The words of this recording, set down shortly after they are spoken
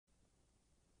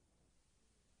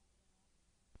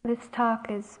This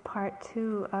talk is part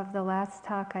 2 of the last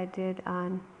talk I did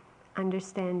on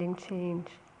understanding change.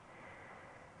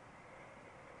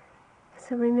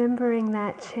 So remembering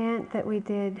that chant that we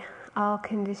did, all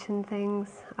conditioned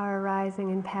things are arising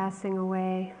and passing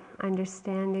away,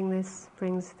 understanding this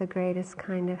brings the greatest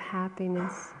kind of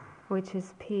happiness, which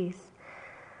is peace.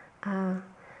 The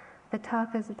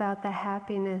talk is about the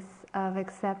happiness of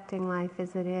accepting life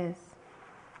as it is.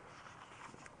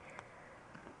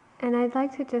 And I'd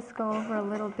like to just go over a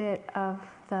little bit of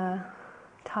the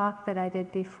talk that I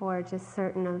did before, just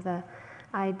certain of the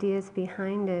ideas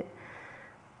behind it,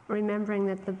 remembering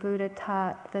that the Buddha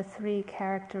taught the 3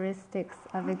 characteristics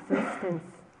of existence.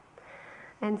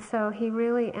 And so he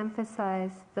really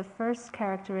emphasized the first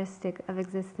characteristic of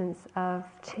existence of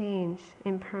change,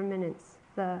 impermanence,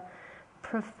 the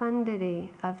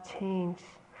profundity of change.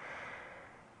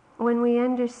 When we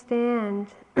understand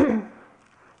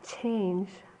change,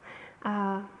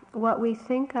 what we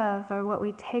think of or what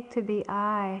we take to be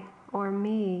I or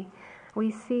me, we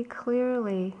see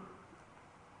clearly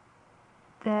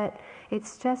that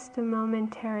it's just a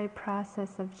momentary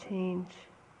process of change.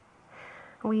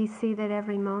 We see that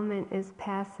every moment is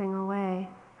passing away,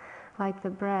 like the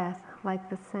breath, like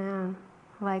the sound,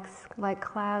 like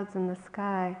clouds in the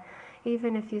sky.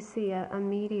 Even if you see a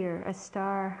meteor, a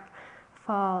star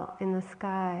fall in the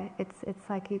sky, it's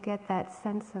like you get that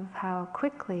sense of how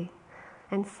quickly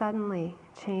and suddenly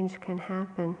change can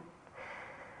happen.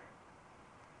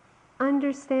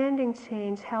 Understanding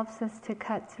change helps us to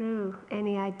cut through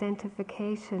any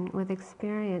identification with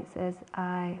experience as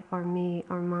I or me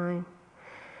or mine.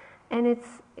 And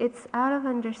it's out of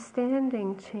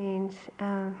understanding change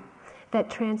that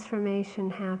transformation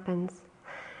happens.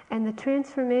 And the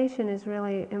transformation is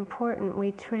really important.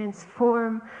 We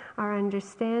transform our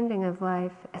understanding of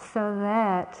life so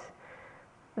that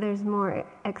there's more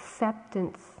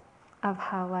acceptance of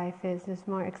how life is. There's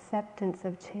more acceptance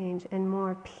of change and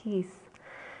more peace.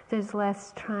 There's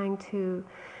less trying to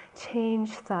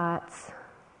change thoughts.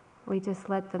 We just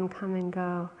let them come and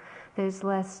go. There's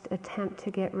less attempt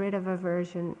to get rid of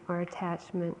aversion or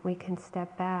attachment. We can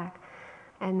step back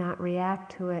and not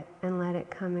react to it and let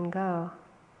it come and go.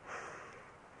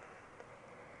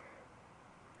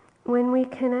 When we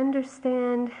can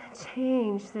understand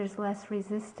change, there's less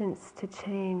resistance to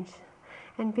change.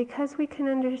 And because we can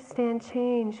understand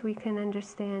change, we can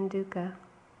understand dukkha,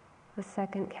 the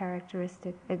second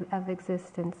characteristic of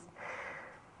existence.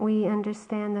 We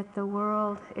understand that the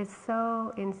world is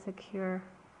so insecure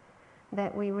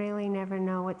that we really never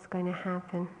know what's going to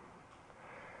happen.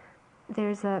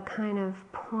 There's a kind of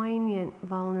poignant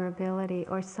vulnerability,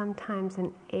 or sometimes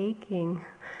an aching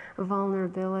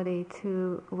vulnerability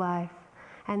to life,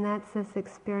 and that's this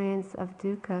experience of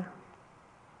dukkha.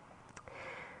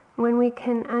 When we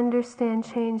can understand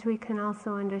change, we can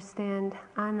also understand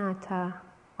anatta,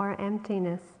 or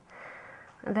emptiness,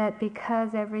 that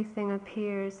because everything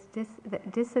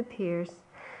disappears,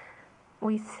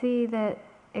 we see that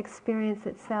experience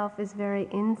itself is very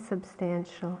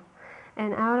insubstantial.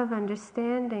 And out of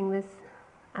understanding this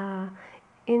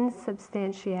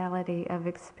insubstantiality of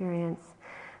experience,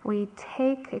 we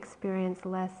take experience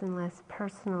less and less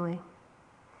personally.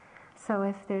 So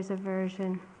if there's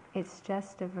aversion, it's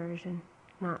just aversion,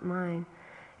 not mine.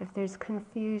 If there's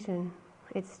confusion,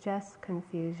 it's just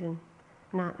confusion,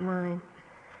 not mine.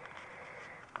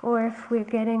 Or if we're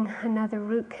getting another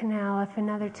root canal, if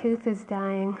another tooth is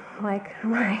dying, like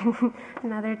mine,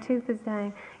 another tooth is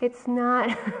dying, it's not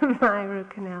my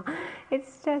root canal,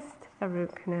 it's just a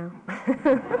root canal.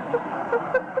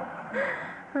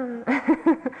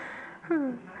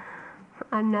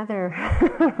 Another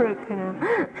root canal.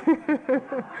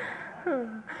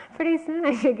 Pretty soon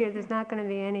I figure there's not going to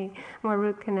be any more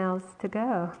root canals to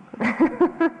go.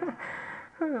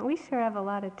 We sure have a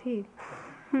lot of teeth.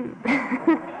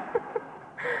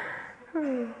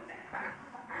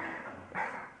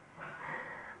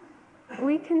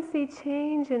 We can see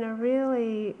change in a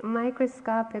really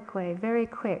microscopic way, very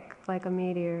quick, like a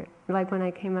meteor. Like when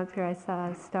I came up here, I saw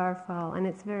a star fall, and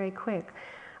it's very quick.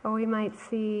 Or we might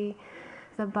see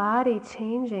the body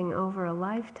changing over a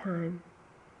lifetime.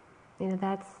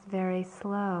 That's very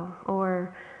slow.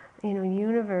 Or,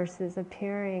 universes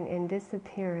appearing and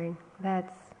disappearing.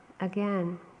 That's,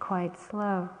 again, quite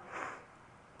slow.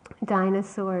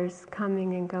 Dinosaurs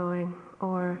coming and going,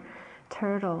 or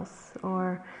turtles,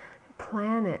 or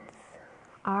planets.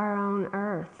 Our own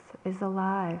Earth is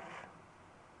alive,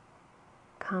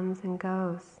 comes and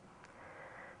goes.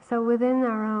 So within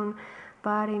our own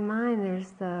body, mind,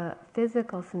 there's the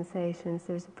physical sensations,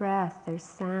 there's breath, there's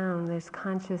sound, there's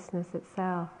consciousness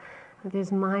itself,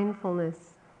 there's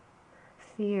mindfulness,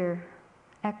 fear,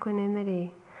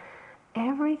 equanimity,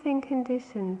 everything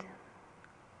conditioned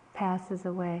passes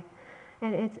away.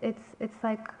 And it's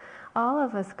like all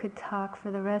of us could talk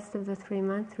for the rest of the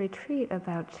 3-month retreat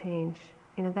about change.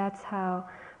 That's how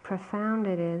profound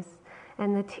it is.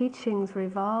 And the teachings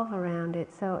revolve around it.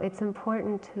 So it's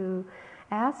important to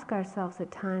ask ourselves at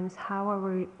times, how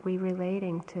are we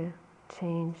relating to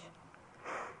change?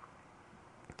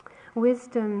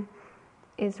 Wisdom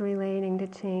is relating to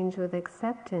change with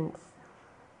acceptance.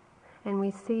 And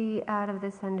we see out of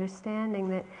this understanding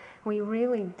that we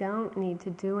really don't need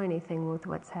to do anything with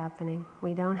what's happening.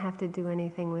 We don't have to do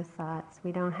anything with thoughts.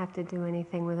 We don't have to do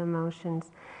anything with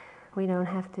emotions. We don't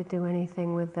have to do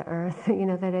anything with the earth,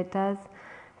 that it does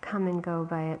come and go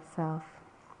by itself.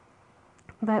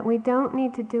 But we don't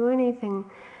need to do anything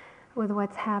with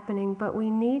what's happening, but we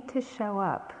need to show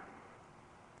up.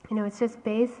 It's just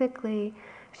basically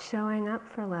showing up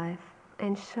for life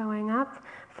and showing up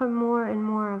for more and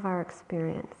more of our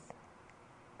experience.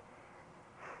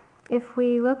 If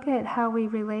we look at how we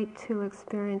relate to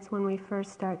experience when we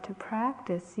first start to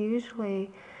practice, usually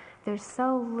there's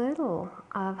so little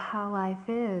of how life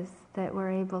is that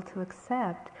we're able to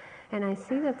accept. And I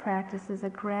see the practice as a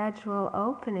gradual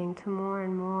opening to more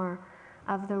and more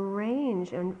of the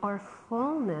range or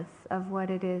fullness of what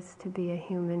it is to be a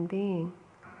human being.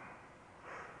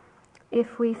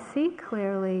 If we see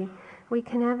clearly, we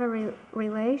can have a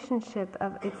relationship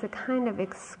of, it's a kind of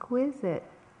exquisite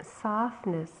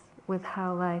softness with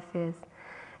how life is.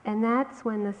 And that's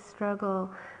when the struggle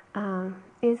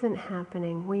isn't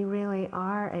happening. We really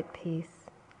are at peace.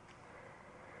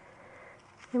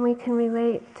 And we can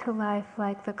relate to life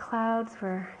like the clouds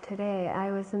were today.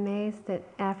 I was amazed that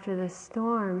after the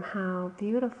storm, how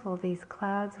beautiful these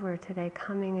clouds were today,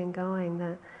 coming and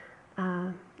going.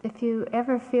 If you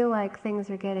ever feel like things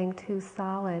are getting too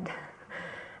solid,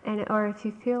 or if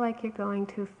you feel like you're going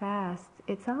too fast,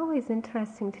 it's always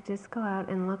interesting to just go out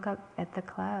and look up at the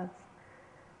clouds,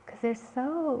 because they're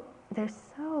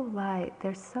so light,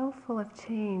 they're so full of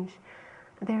change,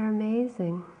 they're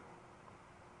amazing.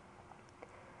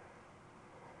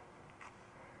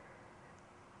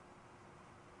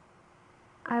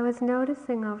 I was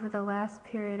noticing over the last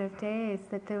period of days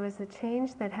that there was a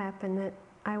change that happened that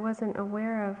I wasn't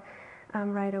aware of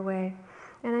right away.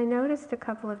 And I noticed a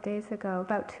couple of days ago,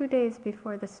 about 2 days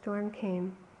before the storm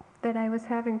came, that I was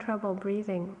having trouble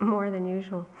breathing more than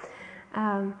usual.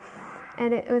 And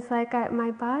it was like my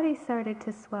body started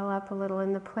to swell up a little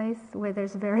in the place where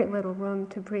there's very little room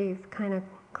to breathe, kind of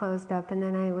closed up. And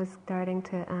then I was starting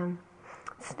to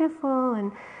sniffle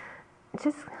and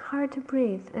just hard to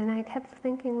breathe. And I kept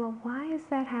thinking, well, why is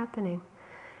that happening?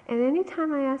 And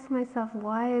anytime I ask myself,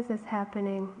 why is this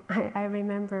happening, I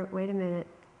remember, wait a minute,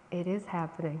 it is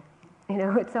happening.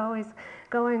 It's always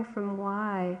going from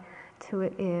why to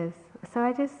it is. So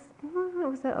I just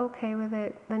was okay with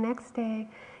it. The next day,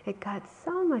 it got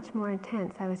so much more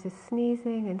intense. I was just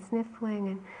sneezing and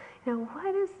sniffling and,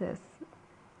 what is this?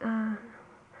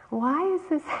 Why is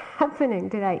this happening?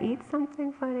 Did I eat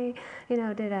something funny?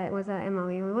 Am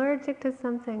I allergic to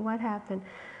something? What happened?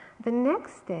 The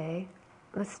next day,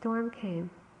 the storm came,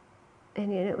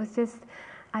 and it was just,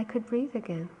 I could breathe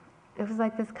again. It was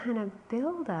like this kind of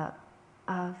build-up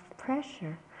of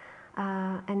pressure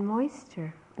and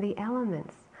moisture, the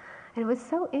elements. And it was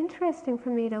so interesting for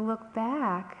me to look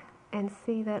back and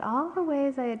see that all the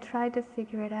ways I had tried to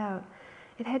figure it out,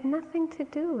 it had nothing to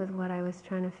do with what I was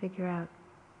trying to figure out.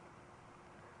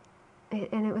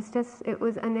 And it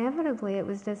was inevitably, it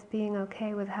was just being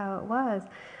okay with how it was.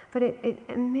 But it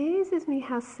amazes me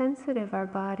how sensitive our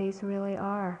bodies really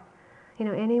are.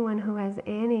 Anyone who has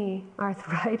any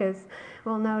arthritis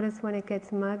will notice when it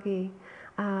gets muggy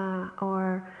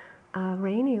or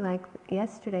rainy like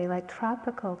yesterday, like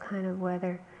tropical kind of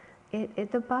weather,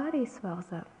 the body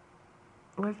swells up.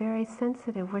 We're very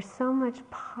sensitive. We're so much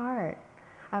part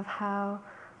of how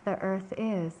the earth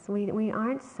is. We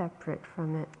aren't separate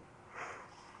from it.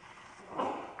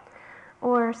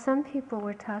 Or some people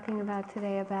were talking about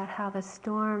today about how the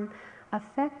storm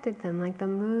affected them, like the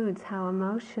moods, how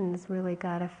emotions really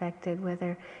got affected,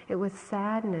 whether it was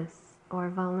sadness or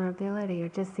vulnerability or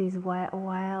just these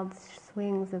wild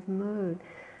swings of mood.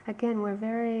 Again, we're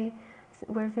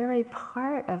very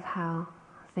part of how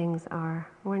things are.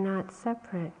 We're not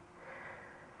separate.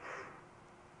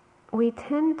 We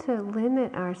tend to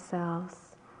limit ourselves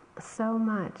so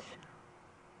much.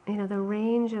 The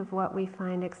range of what we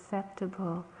find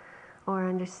acceptable or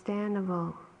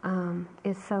understandable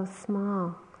is so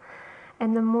small.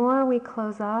 And the more we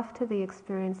close off to the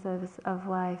experiences of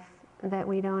life that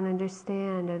we don't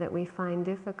understand or that we find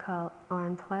difficult or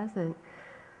unpleasant,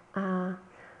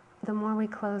 the more we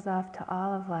close off to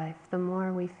all of life, the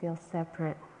more we feel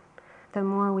separate, the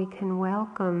more we can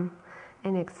welcome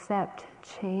and accept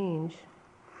change,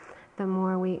 the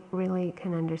more we really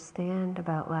can understand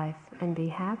about life and be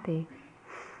happy.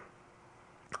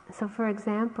 So for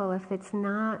example, if it's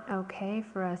not okay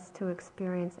for us to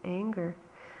experience anger,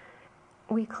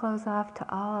 we close off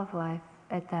to all of life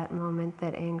at that moment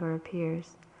that anger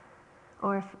appears.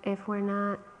 Or if we're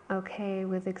not okay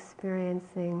with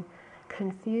experiencing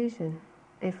confusion,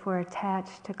 if we're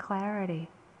attached to clarity,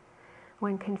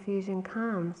 when confusion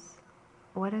comes,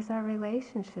 what is our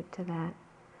relationship to that?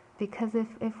 Because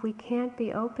if we can't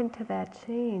be open to that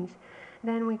change,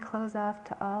 then we close off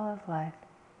to all of life.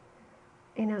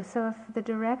 So if the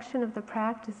direction of the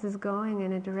practice is going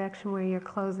in a direction where you're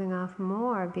closing off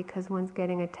more because one's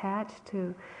getting attached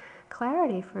to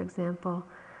clarity, for example,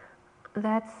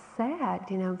 that's sad,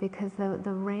 because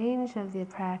the range of the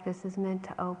practice is meant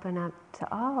to open up to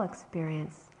all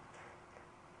experience,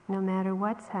 no matter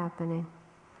what's happening.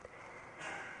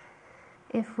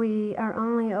 If we are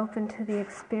only open to the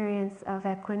experience of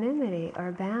equanimity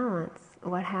or balance,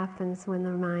 what happens when the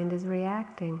mind is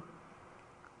reacting?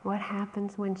 What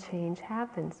happens when change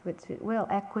happens? Which it will.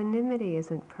 Equanimity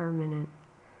isn't permanent.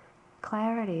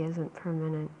 Clarity isn't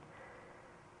permanent.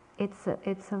 It's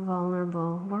a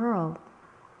vulnerable world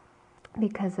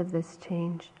because of this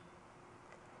change.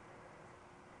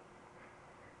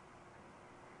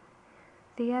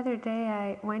 The other day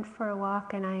I went for a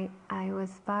walk and I was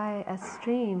by a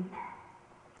stream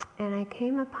and I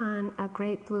came upon a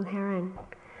great blue heron.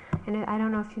 And I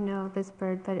don't know if you know this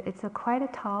bird, but it's quite a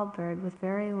tall bird with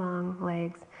very long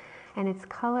legs, and its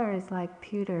color is like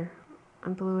pewter,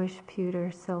 a bluish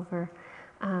pewter, silver.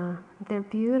 They're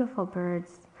beautiful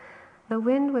birds. The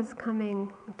wind was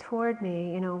coming toward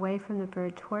me, away from the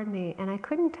bird toward me, and I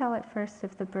couldn't tell at first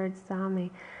if the bird saw me.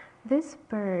 This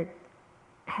bird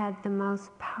had the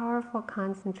most powerful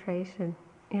concentration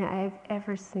I've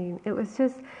ever seen. It was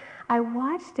just, I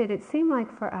watched it. It seemed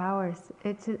like for hours.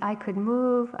 I could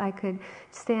move, I could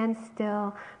stand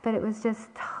still, but it was just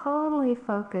totally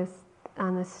focused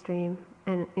on the stream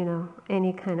and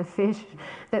any kind of fish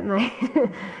that might.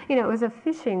 It was a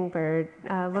fishing bird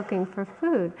looking for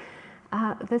food.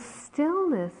 The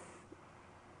stillness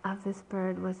of this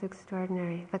bird was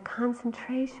extraordinary. The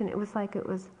concentration. It was like it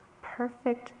was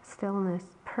perfect stillness,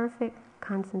 perfect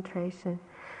concentration.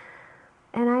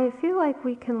 And I feel like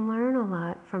we can learn a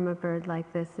lot from a bird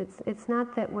like this. It's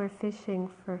not that we're fishing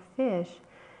for fish.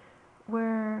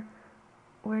 We're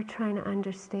trying to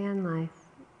understand life.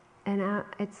 And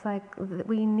it's like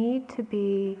we need to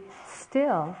be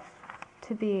still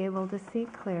to be able to see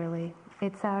clearly.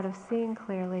 It's out of seeing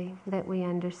clearly that we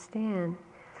understand.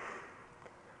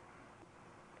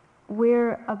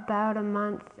 We're about a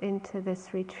month into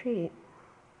this retreat.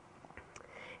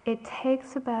 It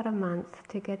takes about a month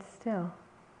to get still.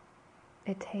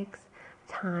 It takes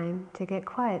time to get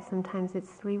quiet. Sometimes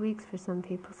it's 3 weeks for some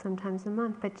people, sometimes a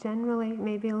month, but generally,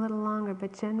 maybe a little longer,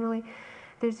 but generally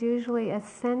there's usually a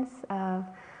sense of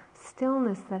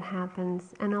stillness that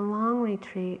happens and a long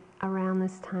retreat around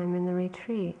this time in the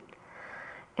retreat.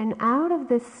 And out of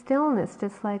this stillness,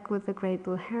 just like with the great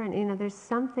blue heron, there's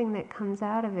something that comes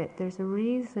out of it. There's a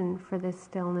reason for this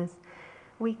stillness.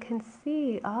 We can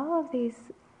see all of these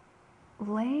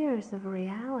layers of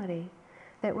reality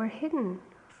that were hidden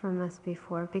from us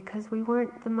before because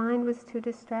the mind was too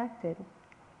distracted.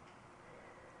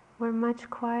 We're much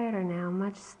quieter now,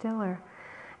 much stiller.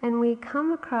 And we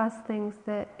come across things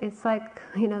that, it's like,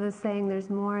 the saying, there's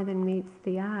more than meets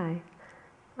the eye.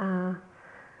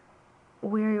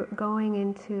 We're going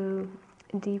into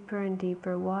deeper and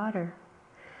deeper water.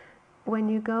 When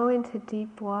you go into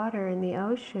deep water in the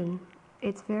ocean,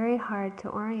 it's very hard to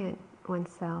orient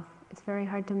oneself. It's very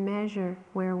hard to measure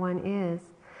where one is.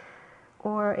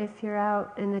 Or if you're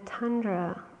out in the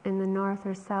tundra, in the North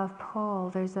or South Pole,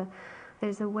 there's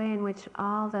a way in which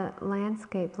all the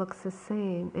landscape looks the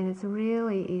same, and it's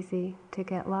really easy to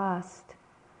get lost.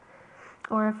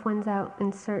 Or if one's out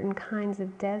in certain kinds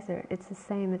of desert, it's the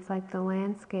same. It's like the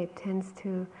landscape tends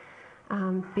to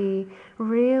be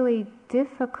really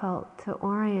difficult to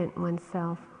orient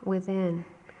oneself within.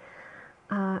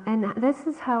 And this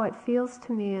is how it feels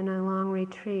to me in a long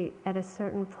retreat. At a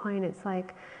certain point, it's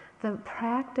like the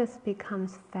practice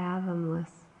becomes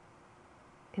fathomless.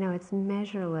 It's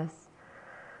measureless.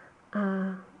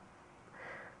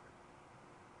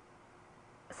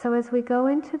 So as we go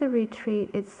into the retreat,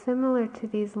 it's similar to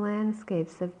these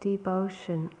landscapes of deep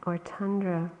ocean or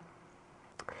tundra.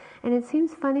 And it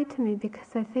seems funny to me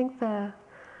because I think the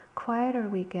quieter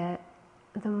we get,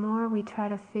 the more we try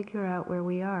to figure out where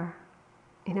we are.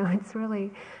 It's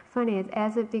really funny.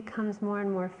 As it becomes more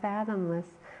and more fathomless,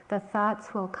 the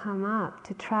thoughts will come up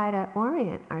to try to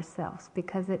orient ourselves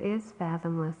because it is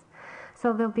fathomless.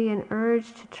 So there'll be an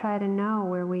urge to try to know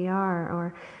where we are,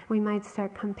 or we might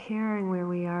start comparing where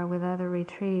we are with other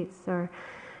retreats, or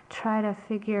try to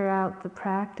figure out the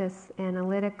practice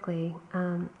analytically.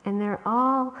 And they're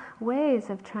all ways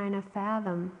of trying to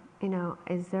fathom,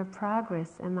 is there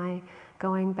progress? Am I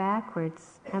going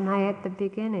backwards? Am I at the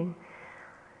beginning?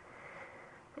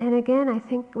 And again, I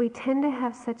think we tend to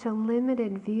have such a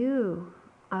limited view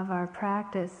of our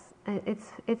practice.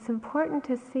 It's important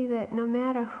to see that no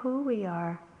matter who we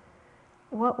are,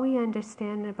 what we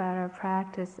understand about our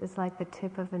practice is like the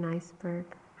tip of an iceberg.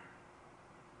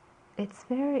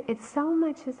 It's so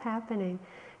much is happening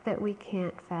that we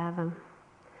can't fathom.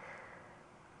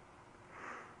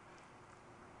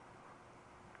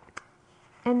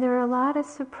 And there are a lot of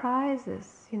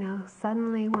surprises,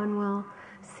 suddenly one will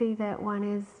see that one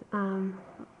is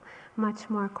much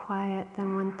more quiet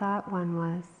than one thought one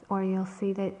was, or you'll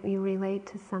see that you relate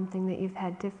to something that you've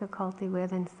had difficulty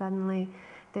with, and suddenly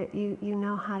that you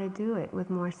know how to do it with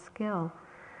more skill.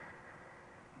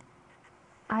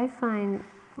 I find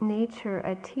nature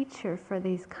a teacher for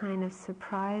these kind of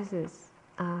surprises.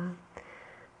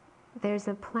 There's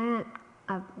a plant,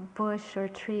 a bush or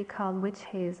tree called witch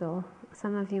hazel.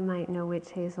 Some of you might know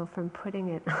witch hazel from putting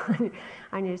it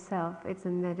on yourself. It's a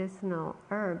medicinal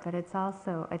herb, but it's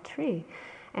also a tree.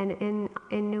 And in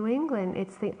New England,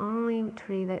 it's the only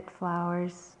tree that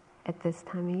flowers at this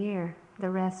time of year. The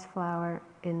rest flower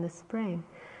in the spring.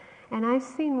 And I've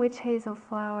seen witch hazel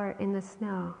flower in the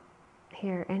snow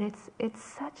here, and it's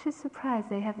such a surprise.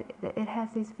 It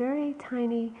has these very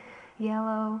tiny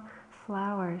yellow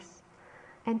flowers.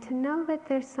 And to know that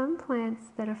there's some plants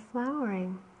that are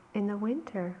flowering in the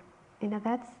winter,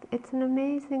 it's an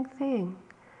amazing thing.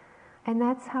 And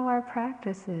that's how our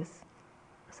practice is.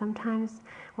 Sometimes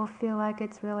we'll feel like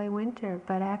it's really winter,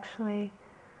 but actually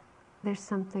there's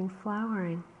something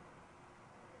flowering.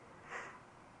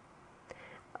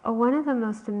 One of the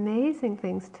most amazing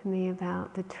things to me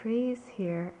about the trees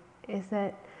here is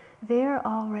that they're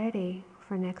all ready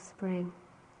for next spring.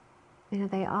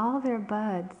 Their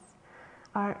buds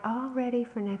are all ready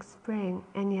for next spring,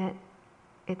 and yet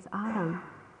it's autumn.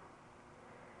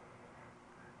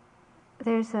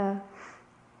 There's a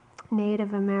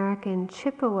Native American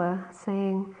Chippewa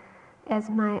saying, "As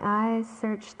my eyes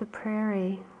search the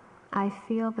prairie, I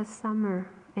feel the summer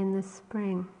in the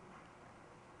spring."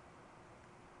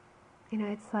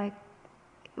 It's like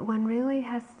one really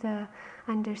has to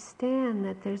understand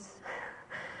that there's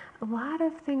a lot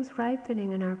of things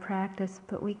ripening in our practice,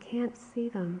 but we can't see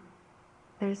them.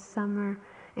 There's summer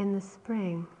in the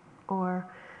spring, or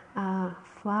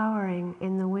flowering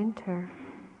in the winter.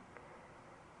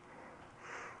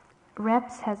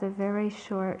 Reps has a very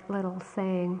short little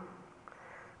saying.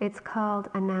 It's called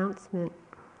announcement.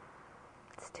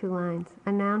 It's 2 lines.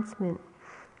 Announcement.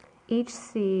 Each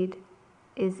seed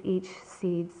is each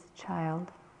seed's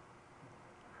child.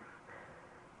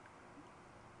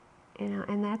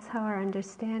 And that's how our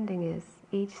understanding is.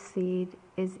 Each seed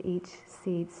is each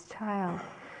seed's child.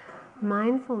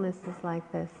 Mindfulness is like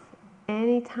this.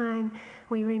 Anytime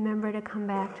we remember to come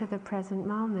back to the present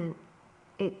moment,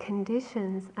 it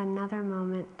conditions another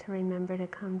moment to remember to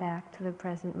come back to the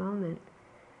present moment.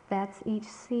 That's each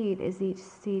seed is each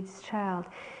seed's child.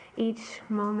 Each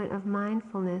moment of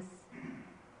mindfulness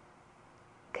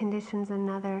conditions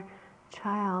another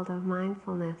child of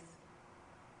mindfulness.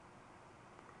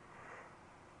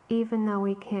 Even though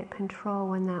we can't control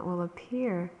when that will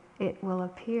appear, it will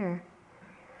appear.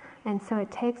 And so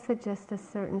it takes just a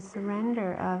certain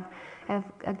surrender of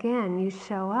again, we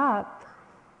show up,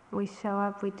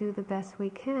 we do the best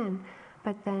we can,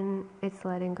 but then it's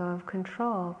letting go of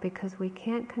control, because we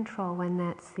can't control when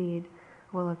that seed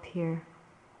will appear.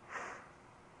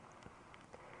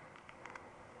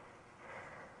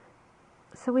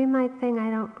 So we might think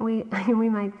we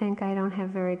might think I don't have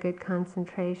very good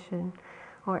concentration,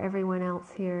 or everyone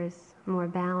else here is more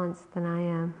balanced than I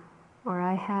am, or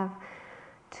I have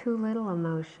too little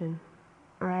emotion,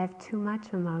 or I have too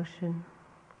much emotion,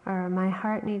 or my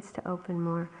heart needs to open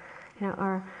more,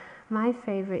 or my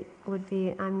favorite would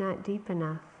be I'm not deep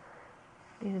enough.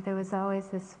 There was always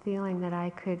this feeling that I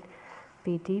could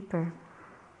be deeper.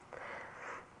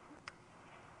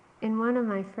 In one of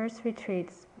my first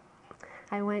retreats,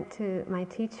 I went to my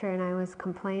teacher and I was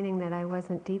complaining that I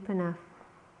wasn't deep enough.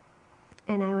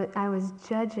 And I was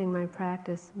judging my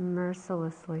practice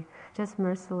mercilessly, just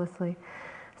mercilessly.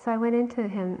 So I went into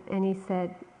him and he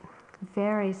said,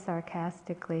 very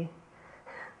sarcastically,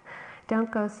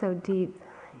 "Don't go so deep.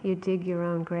 you dig your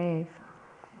own grave.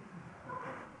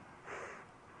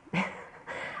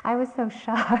 I was so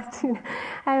shocked.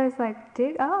 I was like,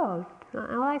 dig? Oh,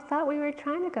 well, I thought we were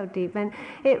trying to go deep. And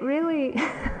it really,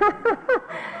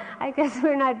 I guess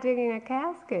we're not digging a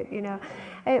casket,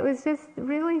 It was just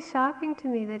really shocking to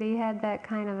me that he had that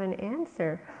kind of an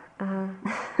answer.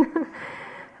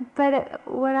 But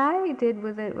what I did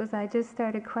with it was I just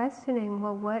started questioning,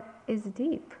 well, what is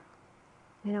deep?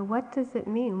 What does it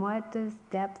mean? What does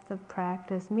depth of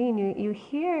practice mean? You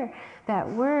hear that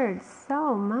word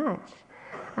so much.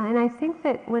 And I think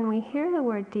that when we hear the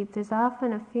word deep, there's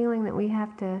often a feeling that we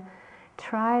have to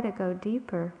try to go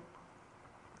deeper.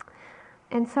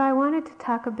 And so I wanted to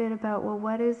talk a bit about, well,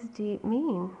 what does deep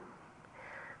mean?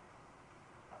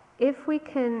 If we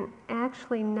can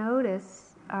actually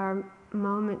notice our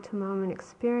moment-to-moment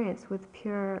experience with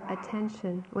pure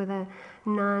attention, with a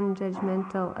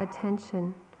non-judgmental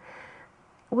attention,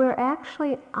 we're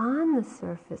actually on the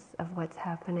surface of what's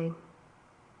happening.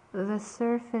 The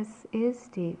surface is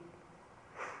deep.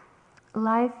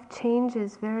 Life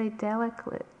changes very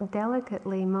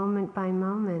delicately moment by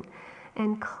moment,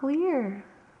 and clear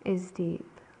is deep.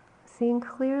 Seeing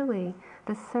clearly,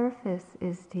 the surface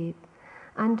is deep.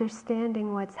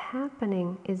 Understanding what's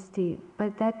happening is deep,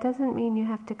 but that doesn't mean you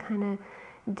have to kind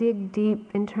of dig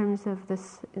deep in terms of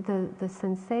the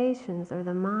sensations or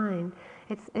the mind.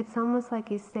 It's almost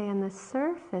like you stay on the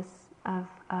surface of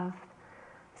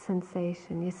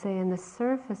sensation. You stay on the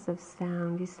surface of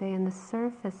sound. You stay on the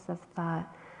surface of thought.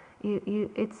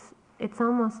 It's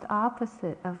almost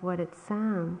opposite of what it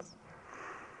sounds.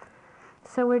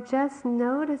 So we're just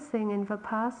noticing in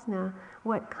Vipassana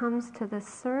what comes to the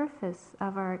surface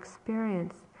of our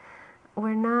experience.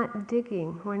 We're not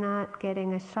digging, we're not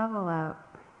getting a shovel out.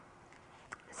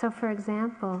 So for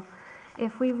example,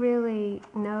 if we really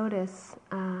notice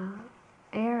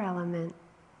air element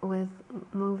with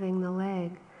moving the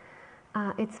leg,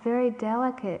 it's very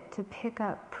delicate to pick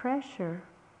up pressure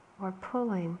or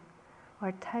pulling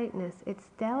or tightness. It's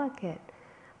delicate.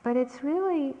 But it's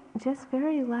really just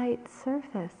very light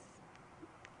surface.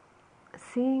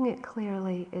 Seeing it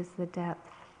clearly is the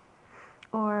depth.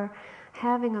 Or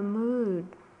having a mood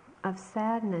of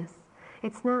sadness.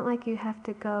 It's not like you have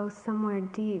to go somewhere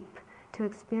deep to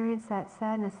experience that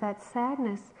sadness. That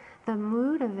sadness, the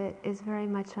mood of it is very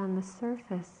much on the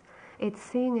surface. It's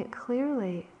seeing it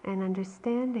clearly and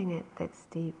understanding it that's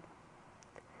deep.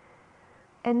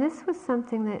 And this was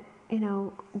something that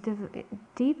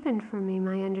deepened for me,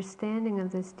 my understanding of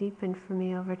this deepened for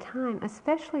me over time,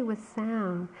 especially with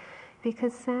sound,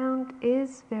 because sound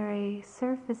is very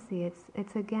surfacey.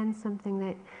 It's again something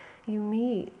that you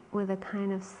meet with a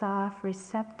kind of soft,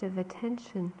 receptive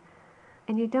attention,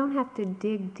 and you don't have to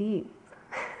dig deep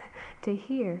to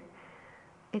hear.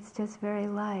 It's just very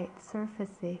light,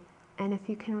 surfacey, and if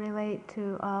you can relate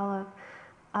to all of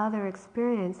other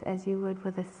experience as you would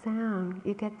with a sound,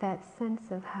 you get that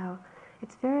sense of how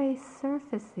it's very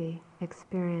surfacey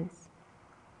experience.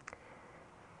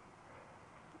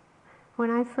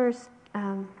 When I first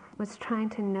was trying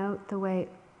to note the way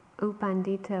U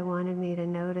Pandita wanted me to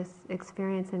notice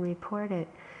experience and report it,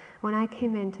 when I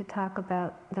came in to talk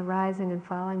about the rising and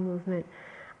falling movement,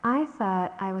 I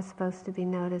thought I was supposed to be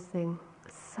noticing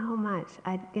so much.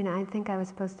 I think I was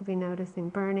supposed to be noticing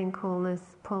burning, coolness,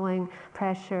 pulling,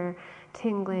 pressure,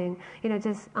 tingling,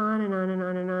 just on and on and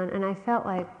on and on. And I felt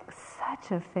like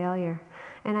such a failure.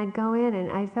 And I'd go in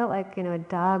and I felt like, a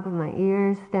dog with my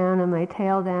ears down and my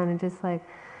tail down, and just like,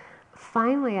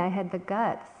 finally I had the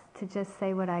guts to just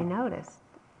say what I noticed.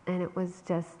 And it was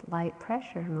just light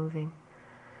pressure moving.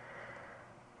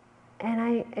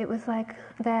 And it was like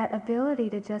that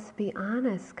ability to just be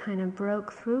honest kind of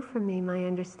broke through for me, my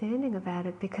understanding about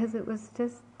it, because it was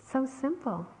just so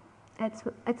simple.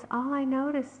 It's all I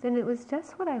noticed, and it was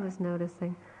just what I was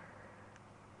noticing.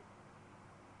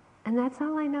 And that's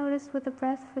all I noticed with the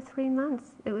breath for 3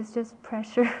 months. It was just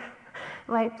pressure,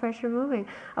 light pressure moving.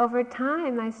 Over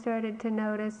time, I started to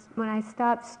notice, when I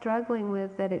stopped struggling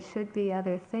with that it should be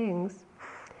other things,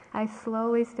 I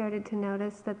slowly started to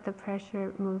notice that the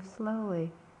pressure moved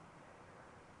slowly.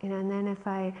 And then if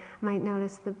I might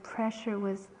notice the pressure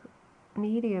was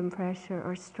medium pressure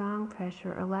or strong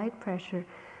pressure or light pressure,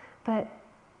 but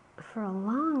for a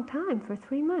long time, for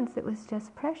 3 months, it was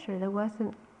just pressure. There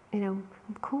wasn't,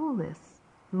 coolness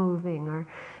moving, or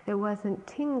there wasn't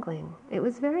tingling. It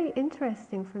was very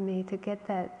interesting for me to get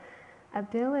that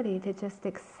ability to just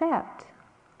accept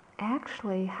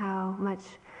actually how much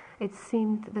it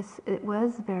seemed it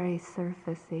was very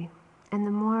surfacey. And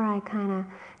the more I kind of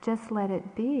just let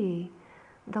it be,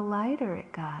 the lighter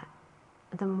it got.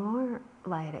 The more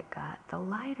light it got, the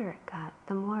lighter it got,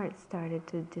 the more it started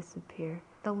to disappear,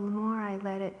 the more I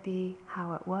let it be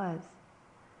how it was.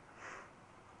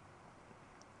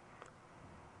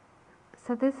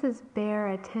 So this is bare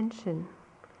attention,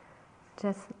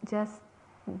 just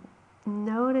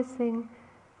noticing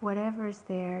whatever's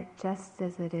there just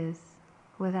as it is,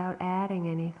 without adding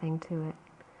anything to it,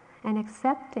 and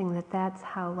accepting that that's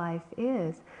how life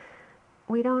is.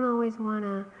 We don't always want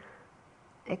to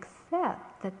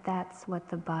accept that that's what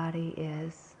the body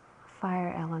is.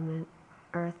 Fire element,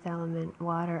 earth element,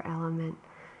 water element,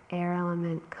 air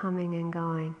element, coming and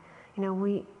going.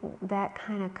 That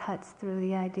kind of cuts through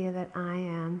the idea that I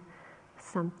am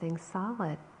something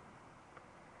solid.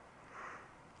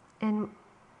 And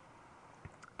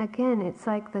again, it's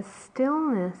like the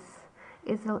stillness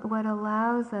is what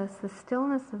allows us, the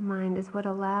stillness of mind is what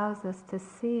allows us to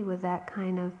see with that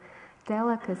kind of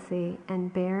delicacy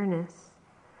and bareness.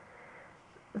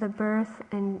 The birth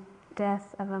and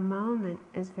death of a moment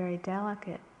is very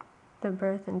delicate. The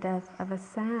birth and death of a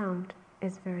sound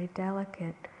is very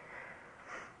delicate.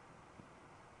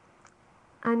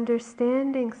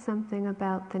 Understanding something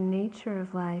about the nature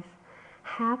of life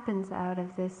happens out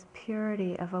of this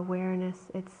purity of awareness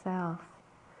itself.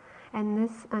 And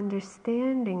this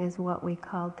understanding is what we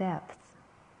call depth.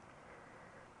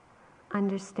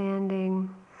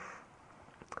 Understanding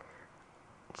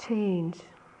change,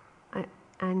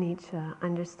 anicca,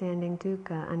 understanding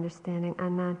dukkha, understanding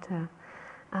anatta.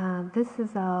 This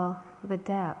is all the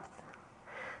depth.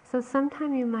 So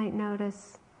sometime you might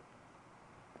notice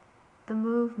the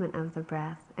movement of the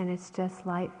breath, and it's just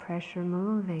light pressure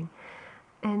moving.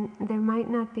 And there might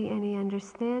not be any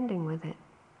understanding with it,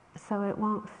 so it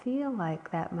won't feel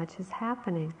like that much is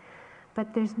happening.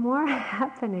 But there's more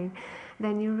happening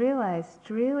than you realize.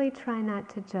 Really try not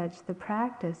to judge the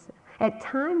practice. At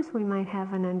times we might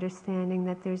have an understanding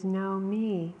that there's no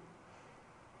me,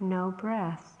 no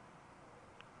breath,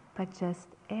 but just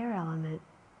air element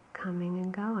coming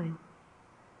and going.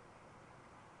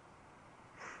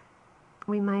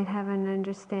 We might have an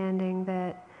understanding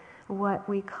that what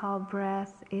we call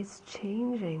breath is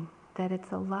changing, that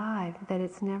it's alive, that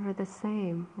it's never the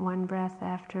same, one breath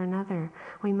after another.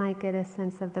 We might get a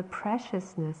sense of the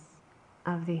preciousness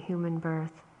of the human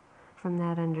birth from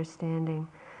that understanding.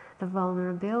 The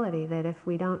vulnerability that if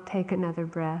we don't take another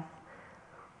breath,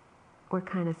 we're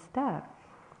kind of stuck.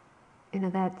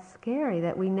 That's scary,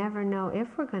 that we never know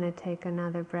if we're going to take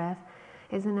another breath,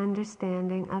 is an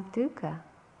understanding of dukkha,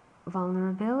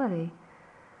 vulnerability.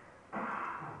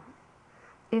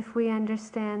 If we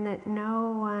understand that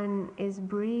no one is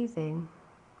breathing,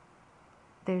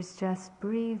 there's just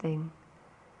breathing,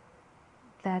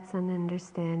 that's an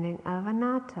understanding of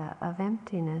anatta, of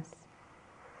emptiness.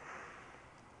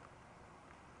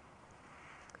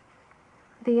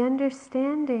 The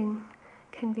understanding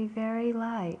can be very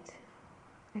light,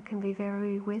 it can be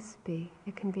very wispy,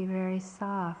 it can be very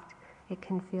soft, it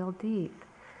can feel deep.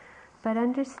 But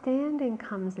understanding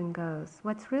comes and goes.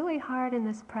 What's really hard in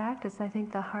this practice, I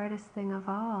think the hardest thing of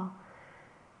all,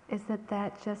 is that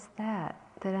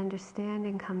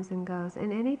understanding comes and goes.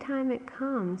 And any time it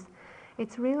comes,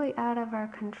 it's really out of our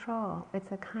control.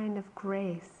 It's a kind of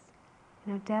grace.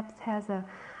 Depth has a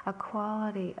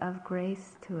quality of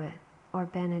grace to it, or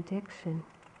benediction.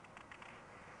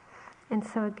 And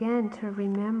so again, to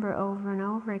remember over and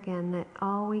over again that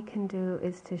all we can do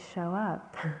is to show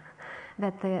up.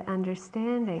 That the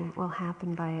understanding will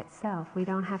happen by itself. We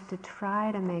don't have to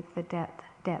try to make the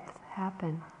depth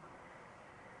happen.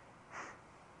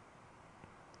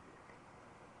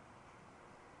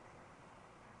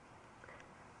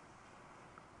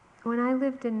 When I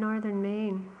lived in northern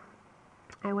Maine,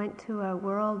 I went to a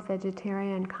World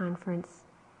Vegetarian Conference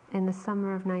in the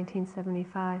summer of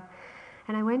 1975.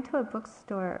 And I went to a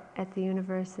bookstore at the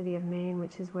University of Maine,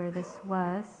 which is where this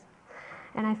was.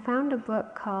 And I found a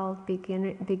book called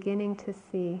Beginning to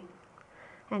See,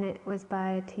 and it was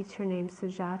by a teacher named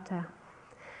Sujata.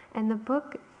 And the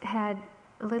book had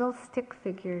little stick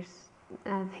figures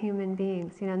of human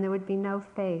beings, and there would be no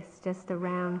face, just a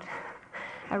round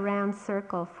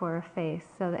circle for a face.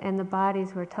 And the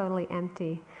bodies were totally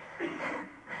empty.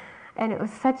 And it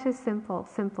was such a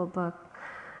simple book.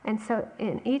 And so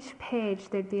in each page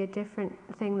there'd be a different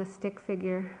thing the stick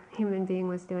figure human being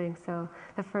was doing. So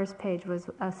the first page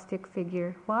was a stick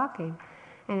figure walking.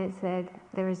 And it said,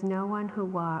 there is no one who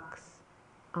walks,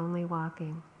 only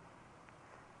walking.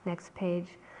 Next page,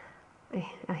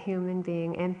 a human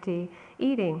being, empty,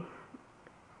 eating.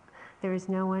 There is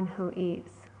no one who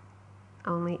eats,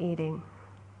 only eating.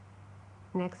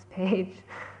 Next page,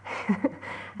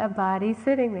 a body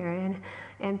sitting there.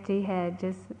 empty head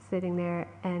just sitting there,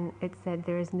 and it said,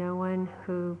 "There is no one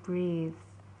who breathes,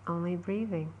 only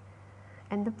breathing."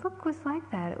 And the book was like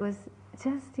that. It was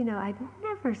just, I'd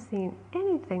never seen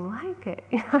anything like it.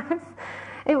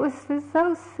 It was just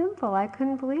so simple. I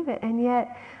couldn't believe it. And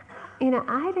yet,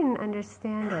 I didn't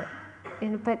understand it.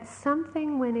 But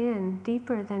something went in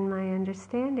deeper than my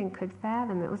understanding could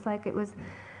fathom. It was like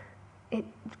it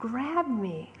grabbed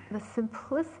me. The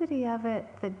simplicity of it,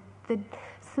 the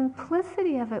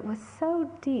simplicity of it was so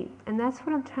deep. And that's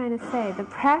what I'm trying to say. The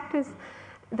practice,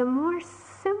 the more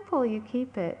simple you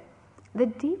keep it, the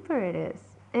deeper it is.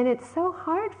 And it's so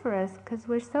hard for us because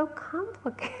we're so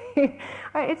complicated.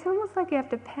 Right? It's almost like you have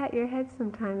to pat your head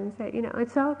sometimes and say,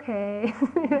 it's okay.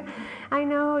 I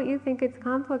know you think it's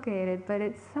complicated, but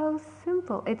it's so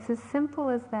simple. It's as simple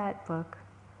as that book.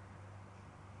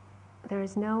 There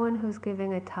is no one who's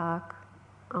giving a talk,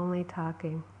 only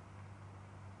talking.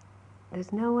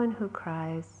 There's no one who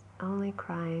cries, only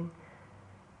crying.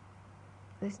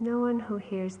 There's no one who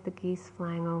hears the geese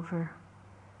flying over,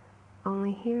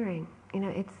 only hearing.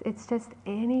 It's just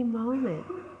any moment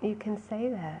you can say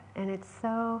that, and it's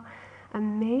so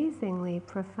amazingly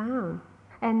profound.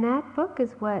 And that book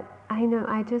is what I know.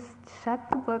 I just shut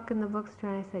the book in the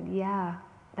bookstore and I said, yeah,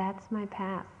 that's my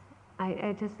path.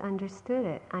 I just understood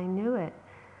it. I knew it.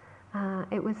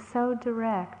 It was so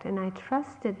direct, and I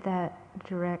trusted that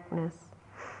directness.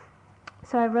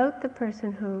 So I wrote the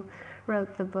person who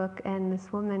wrote the book, and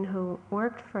this woman who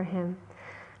worked for him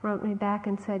wrote me back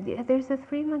and said, yeah, there's a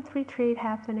 3-month retreat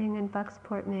happening in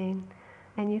Bucksport, Maine,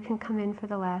 and you can come in for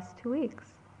the last 2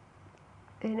 weeks.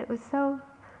 And it was so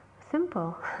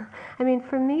simple. I mean,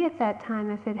 for me at that time,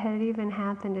 if it had even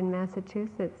happened in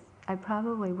Massachusetts, I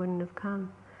probably wouldn't have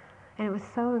come. And it was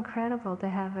so incredible to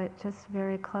have it just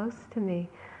very close to me.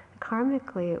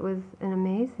 Karmically, it was an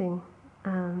amazing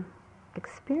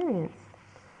experience.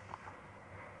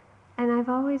 And I've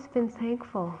always been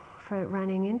thankful for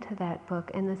running into that book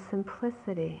and the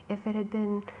simplicity. If it had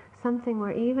been something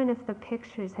where even if the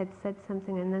pictures had said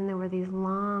something and then there were these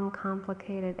long,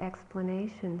 complicated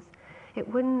explanations, it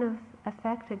wouldn't have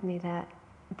affected me that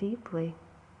deeply.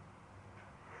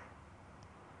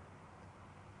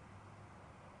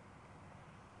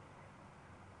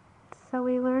 So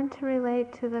we learn to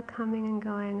relate to the coming and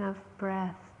going of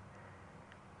breath.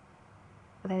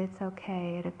 That it's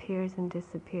okay, it appears and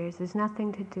disappears. There's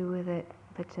nothing to do with it,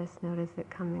 but just notice it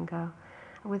come and go.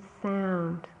 With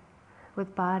sound,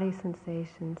 with body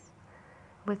sensations,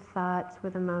 with thoughts,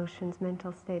 with emotions,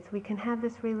 mental states. We can have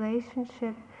this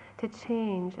relationship to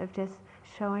change of just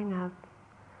showing up,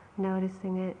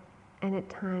 noticing it, and at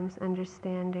times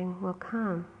understanding will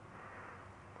come.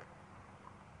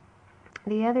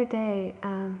 The other day,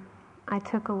 I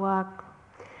took a walk,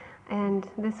 and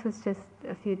this was just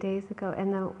a few days ago,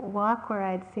 and the walk where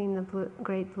I'd seen the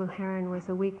great blue heron was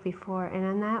a week before, and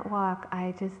on that walk,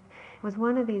 it was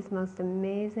one of these most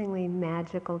amazingly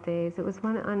magical days. It was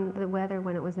one on the weather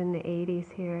when it was in the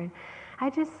 80s here, and I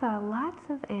just saw lots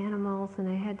of animals, and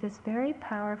I had this very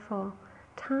powerful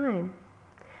time.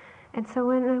 And so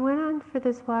when I went on for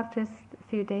this walk just a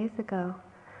few days ago,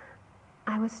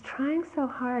 I was trying so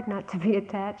hard not to be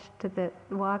attached to the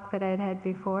walk that I'd had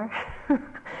before,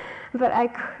 but I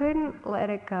couldn't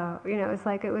let it go. It was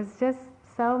like it was just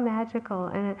so magical,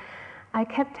 and I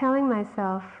kept telling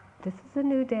myself, this is a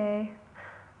new day,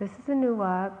 this is a new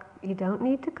walk, you don't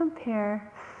need to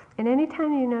compare, and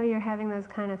anytime you're having those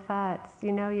kind of thoughts,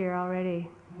 you're already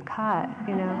caught,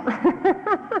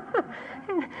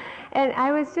 And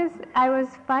I was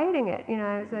fighting it,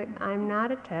 I was like, I'm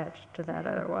not attached to that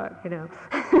other walk,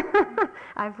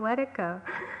 I've let it go.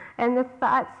 And the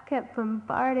thoughts kept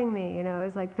bombarding me, it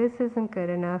was like, this isn't good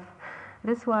enough.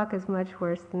 This walk is much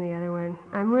worse than the other one.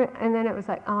 And then it was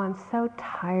like, oh, I'm so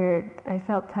tired. I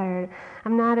felt tired.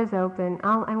 I'm not as open.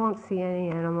 I won't see any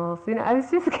animals. I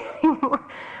was just getting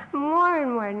more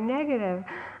and more negative.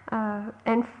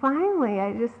 And finally,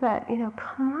 I just thought,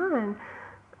 come on.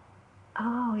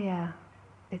 Oh, yeah,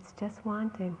 it's just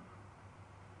wanting.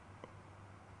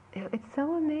 It's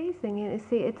so amazing. You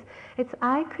see,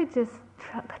 I could just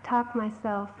talk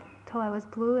myself till I was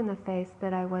blue in the face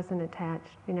that I wasn't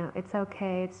attached. It's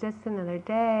okay. It's just another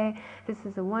day. This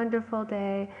is a wonderful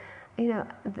day.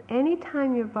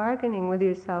 Anytime you're bargaining with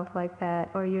yourself like that,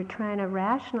 or you're trying to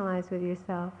rationalize with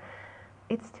yourself,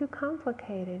 it's too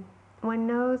complicated. One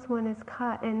knows one is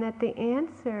caught, and that the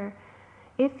answer,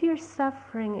 if you're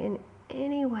suffering in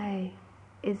any way,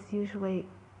 is usually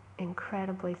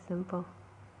incredibly simple.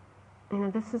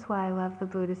 This is why I love the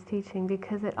Buddhist teaching,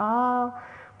 because it all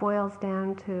boils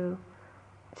down to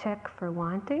check for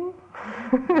wanting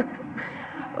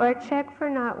or check for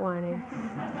not wanting.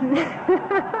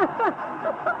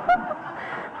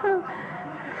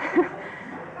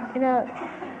 You know,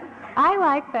 I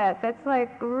like that. That's like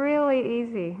really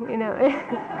easy, you know.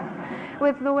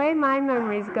 With the way my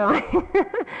memory's going,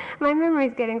 my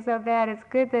memory's getting so bad, it's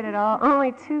good that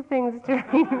only two things to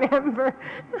remember.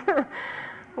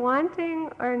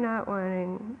 Wanting or not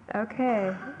wanting.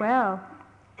 Okay, well,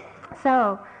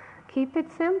 so keep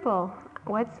it simple.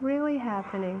 What's really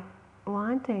happening?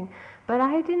 Wanting. But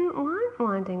I didn't want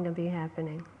wanting to be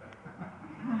happening.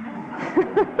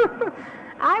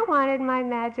 I wanted my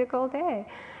magical day.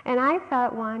 And I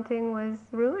thought wanting was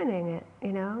ruining it,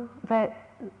 you know. But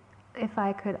if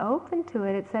I could open to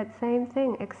it, it's that same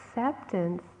thing,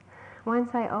 acceptance.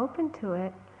 Once I opened to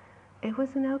it, it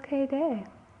was an okay day.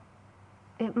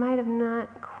 It might have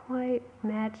not quite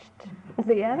matched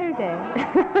the other day.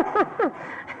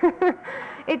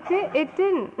 It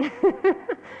didn't.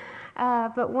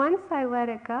 But once I let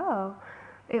it go,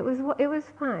 it was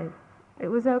fine. It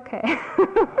was okay.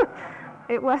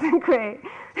 It wasn't great.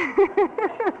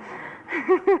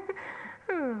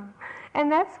 And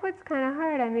that's what's kind of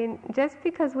hard. I mean, just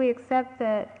because we accept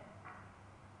that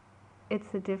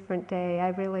it's a different day, I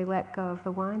really let go of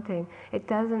the wanting, it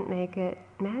doesn't make it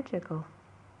magical.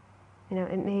 You know,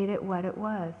 it made it what it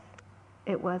was.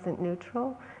 It wasn't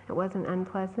neutral, it wasn't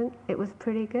unpleasant, it was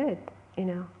pretty good, you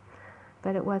know.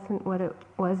 But it wasn't what it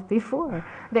was before.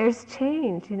 There's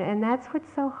change, you know, and that's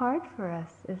what's so hard for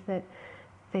us, is that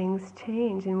things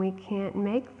change and we can't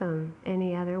make them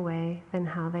any other way than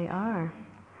how they are.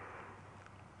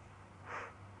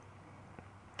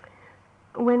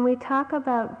 When we talk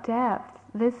about depth,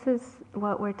 this is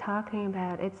what we're talking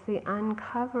about. It's the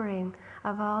uncovering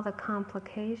of all the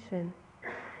complication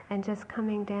and just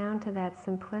coming down to that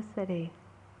simplicity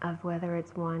of whether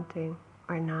it's wanting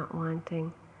or not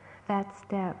wanting. That's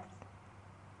depth.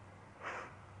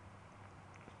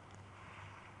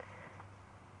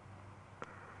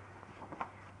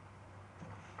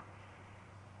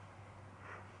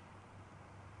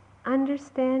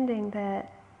 Understanding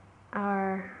that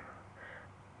our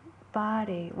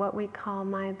body, what we call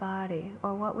my body,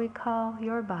 or what we call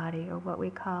your body, or what we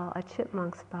call a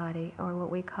chipmunk's body, or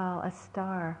what we call a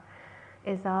star,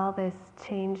 is all this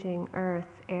changing earth,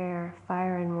 air,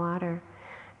 fire, and water,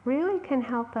 really can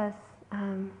help us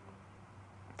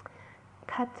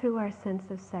cut through our sense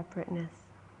of separateness,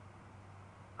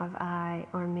 of I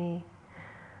or me.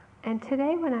 And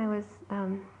today when I was,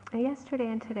 yesterday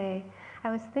and today,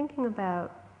 I was thinking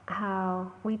about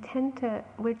how we're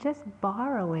just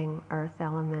borrowing earth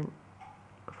element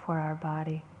for our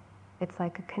body. It's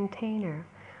like a container.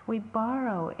 We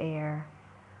borrow air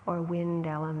or wind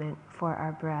element for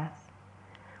our breath.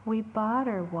 We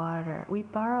borrow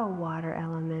water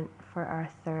element for our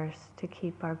thirst to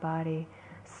keep our body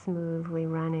smoothly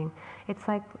running. It's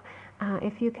like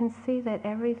if you can see that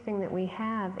everything that we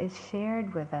have is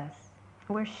shared with us.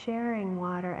 We're sharing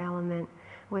water element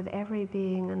with every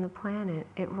being on the planet.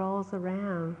 It rolls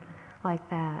around like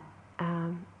that.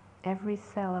 Every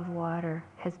cell of water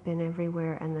has been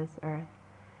everywhere on this earth.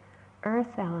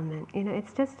 Earth element, you know,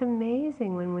 it's just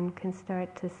amazing when one can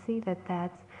start to see that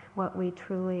that's what we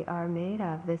truly are made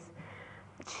of, this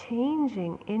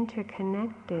changing,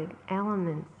 interconnected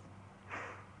elements.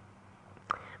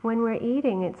 When we're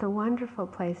eating, it's a wonderful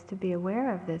place to be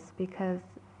aware of this, because,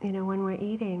 you know, when we're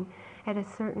eating, at a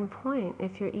certain point,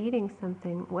 if you're eating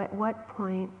something, what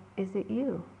point is it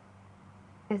you?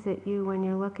 Is it you when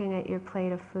you're looking at your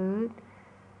plate of food?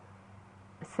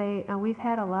 Say, we've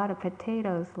had a lot of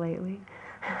potatoes lately.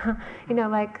 You know,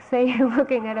 like say you're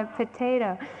looking at a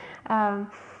potato,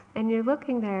 and you're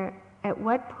looking there, at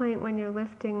what point when you're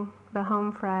lifting the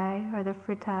home fry or the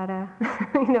frittata,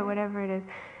 you know, whatever it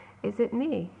is it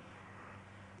me?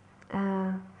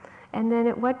 And then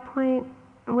at what point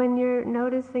when you're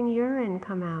noticing urine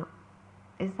come out,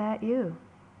 is that you?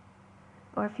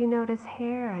 Or if you notice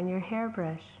hair on your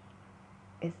hairbrush,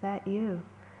 is that you?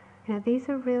 You know, these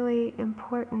are really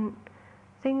important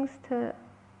things to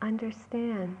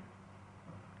understand,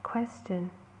 question.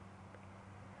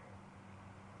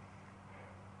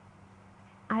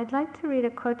 I'd like to read a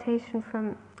quotation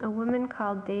from a woman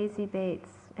called Daisy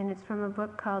Bates, and it's from a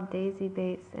book called Daisy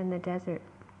Bates in the Desert.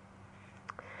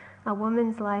 A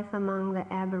Woman's Life Among the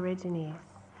Aborigines.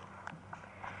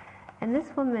 And this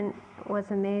woman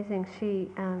was amazing. She,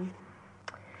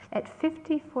 at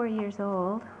 54 years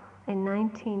old, in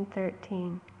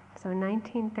 1913, so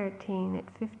 1913, at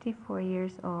 54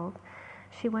 years old,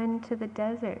 she went to the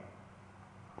desert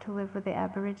to live with the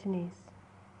Aborigines.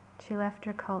 She left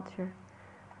her culture.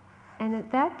 And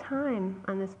at that time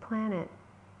on this planet,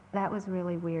 that was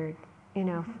really weird,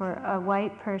 for a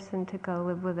white person to go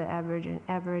live with the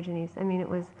Aborigines. I mean, it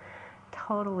was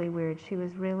totally weird. She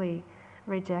was really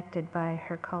rejected by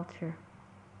her culture.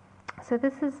 So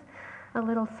this is a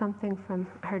little something from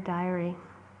her diary.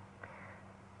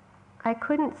 I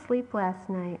couldn't sleep last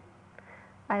night.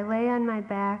 I lay on my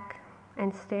back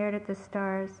and stared at the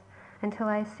stars until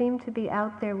I seemed to be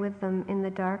out there with them in the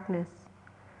darkness.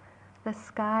 The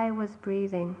sky was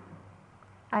breathing.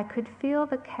 I could feel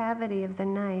the cavity of the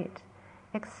night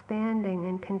expanding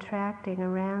and contracting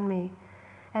around me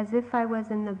as if I was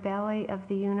in the belly of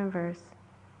the universe.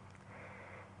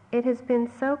 It has been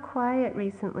so quiet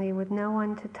recently with no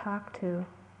one to talk to.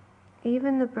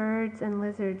 Even the birds and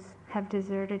lizards have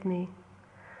deserted me.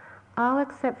 All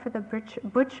except for the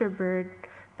butcher bird,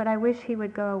 but I wish he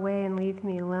would go away and leave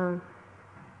me alone.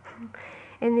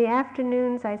 In the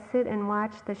afternoons, I sit and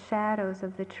watch the shadows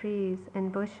of the trees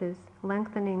and bushes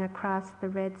lengthening across the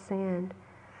red sand.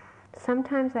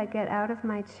 Sometimes I get out of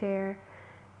my chair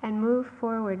and move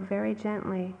forward very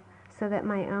gently so that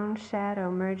my own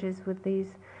shadow merges with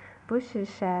these bushes'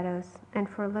 shadows, and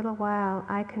for a little while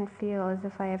I can feel as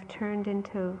if I have turned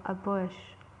into a bush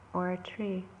or a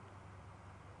tree.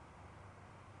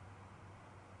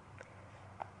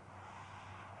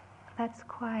 That's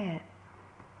quiet.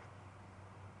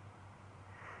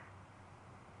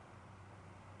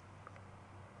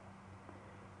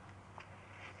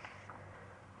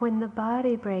 When the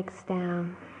body breaks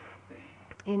down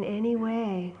in any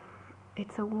way,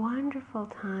 it's a wonderful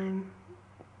time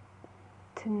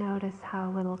to notice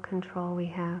how little control we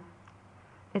have.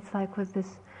 It's like with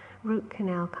this root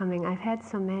canal coming. I've had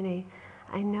so many.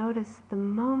 I notice the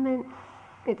moment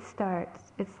it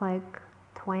starts, it's like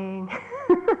twang.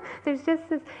 There's just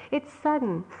this, it's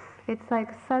sudden. It's like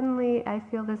suddenly I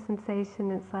feel the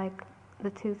sensation. It's like the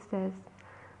tooth says,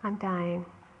 I'm dying.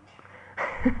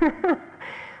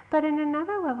 But in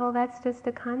another level, that's just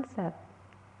a concept.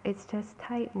 It's just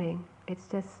tightening. It's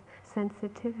just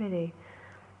sensitivity.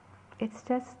 It's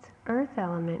just earth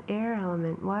element, air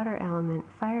element, water element,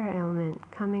 fire element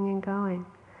coming and going.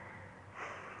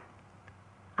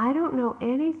 I don't know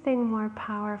anything more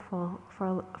powerful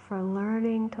for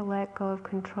learning to let go of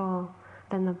control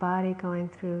than the body going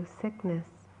through sickness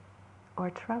or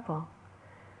trouble.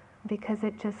 Because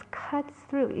it just cuts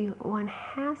through. One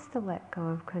has to let go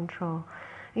of control.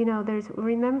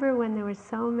 Remember when there were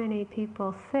so many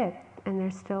people sick, and there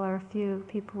still are a few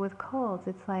people with colds,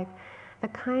 it's like the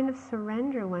kind of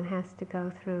surrender one has to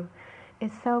go through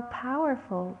is so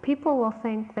powerful. People will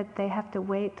think that they have to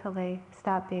wait till they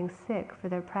stop being sick for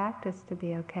their practice to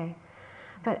be okay.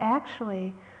 But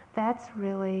actually, that's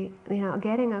really,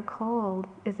 getting a cold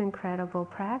is incredible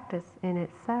practice in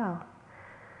itself.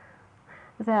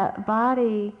 The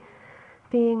body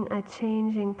being a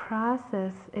changing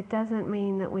process, it doesn't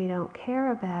mean that we don't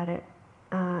care about it,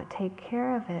 take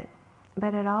care of it,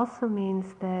 but it also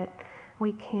means that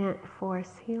we can't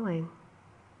force healing.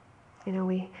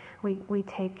 We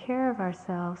take care of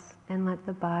ourselves and let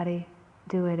the body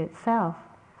do it itself.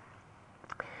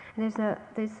 And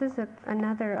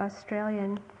another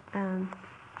Australian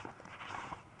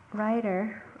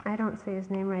writer. I don't say his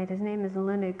name right. His name is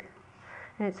Lunig.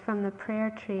 And it's from the prayer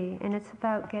tree, and it's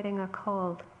about getting a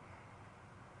cold.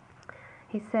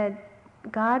 He said,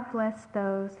 God bless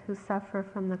those who suffer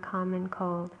from the common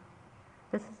cold.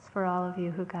 This is for all of you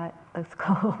who got this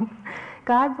cold.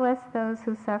 God bless those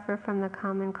who suffer from the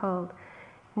common cold.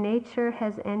 Nature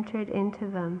has entered into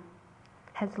them,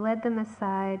 has led them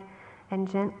aside and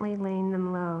gently laid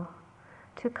them low,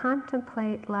 to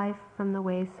contemplate life from the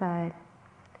wayside,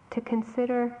 to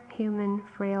consider human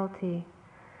frailty,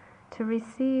 to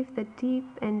receive the deep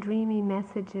and dreamy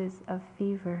messages of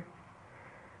fever.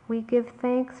 We give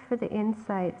thanks for the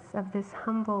insights of this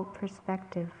humble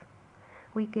perspective.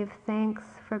 We give thanks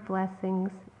for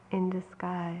blessings in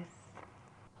disguise.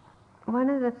 One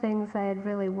of the things I had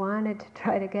really wanted to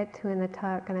try to get to in the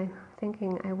talk, and I'm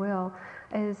thinking I will,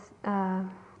 is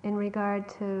in regard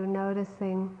to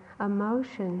noticing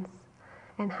emotions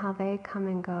and how they come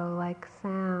and go, like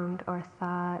sound or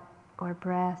thought or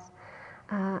breath.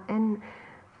 And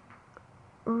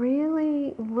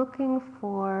really looking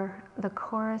for the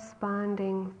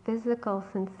corresponding physical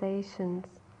sensations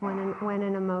when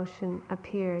an emotion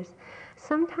appears.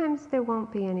 Sometimes there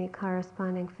won't be any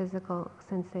corresponding physical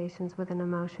sensations with an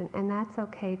emotion, and that's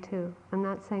okay too. I'm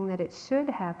not saying that it should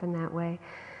happen that way.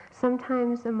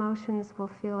 Sometimes emotions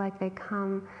will feel like they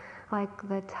come like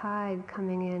the tide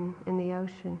coming in the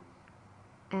ocean,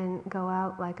 and go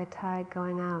out like a tide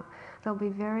going out. They'll be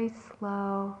very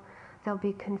slow, They'll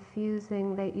be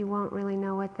confusing, that you won't really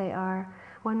know what they are.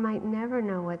 One might never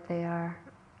know what they are.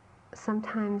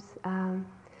 Sometimes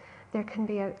there can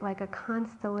be like a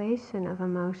constellation of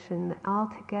emotion all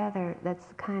together that's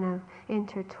kind of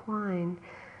intertwined.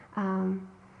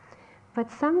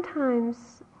 But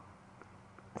sometimes,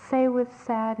 say with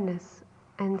sadness,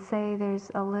 and say there's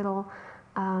a little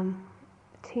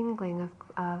tingling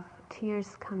of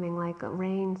tears coming, like a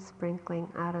rain sprinkling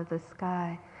out of the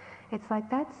sky. It's like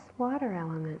that's water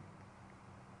element.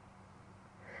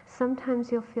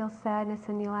 Sometimes you'll feel sadness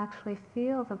and you'll actually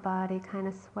feel the body kind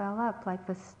of swell up, like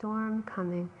the storm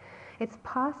coming. It's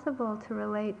possible to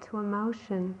relate to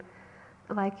emotion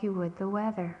like you would the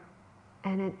weather.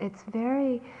 And it's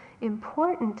very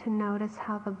important to notice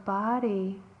how the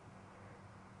body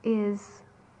is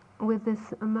with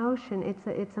this emotion.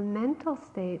 It's a mental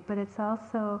state, but it's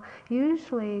also,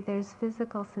 usually there's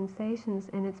physical sensations,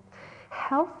 and it's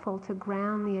helpful to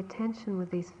ground the attention with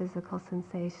these physical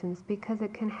sensations because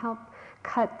it can help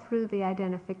cut through the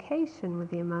identification with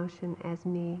the emotion as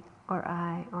me or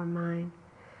I or mine.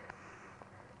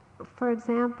 For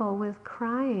example, with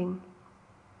crying,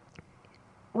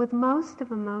 with most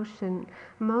of emotion,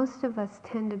 most of us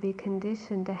tend to be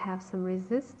conditioned to have some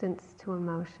resistance to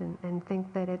emotion and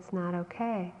think that it's not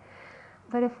okay.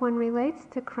 But if one relates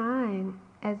to crying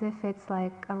as if it's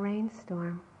like a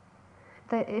rainstorm,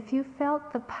 that if you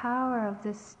felt the power of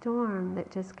this storm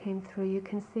that just came through, you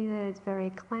can see that it's very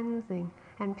cleansing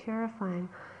and purifying.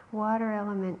 Water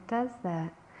element does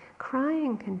that.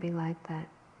 Crying can be like that.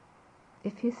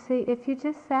 If you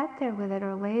just sat there with it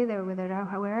or lay there with it or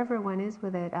wherever one is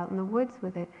with it, out in the woods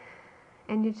with it,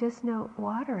 and you just know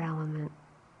water element,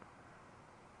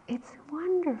 it's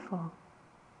wonderful.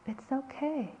 It's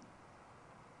okay.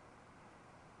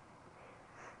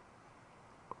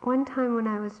 One time when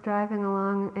I was driving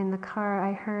along in the car,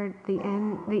 I heard the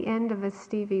end of a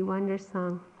Stevie Wonder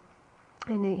song,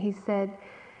 and he said,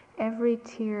 "Every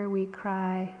tear we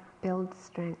cry builds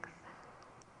strength."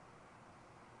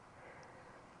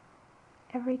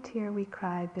 Every tear we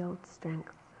cry builds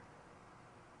strength.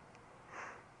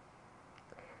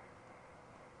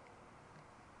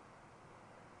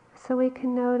 So we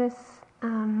can notice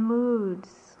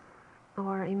moods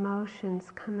or emotions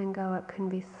come and go. It can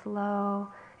be slow,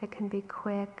 it can be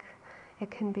quick, it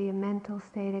can be a mental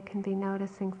state, it can be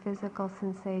noticing physical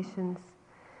sensations.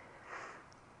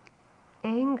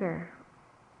 Anger,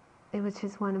 which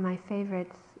is one of my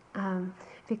favorites,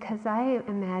 because I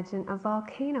imagine a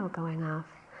volcano going off.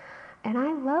 And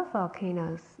I love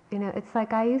volcanoes. You know, it's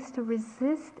like I used to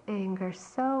resist anger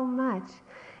so much.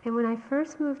 And when I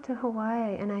first moved to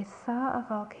Hawaii and I saw a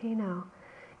volcano,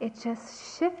 it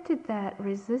just shifted that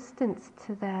resistance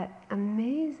to that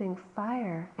amazing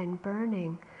fire and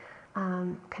burning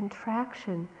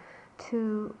contraction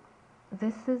to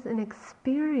this is an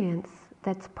experience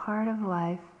that's part of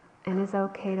life and is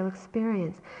okay to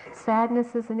experience.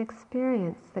 Sadness is an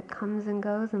experience that comes and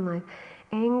goes in life.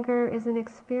 Anger is an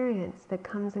experience that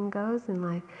comes and goes in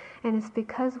life. And it's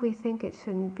because we think it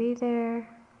shouldn't be there,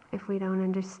 if we don't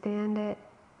understand it,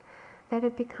 that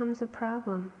it becomes a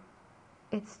problem.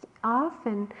 It's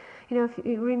often, you know, if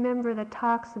you remember the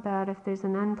talks about if there's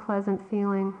an unpleasant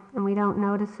feeling and we don't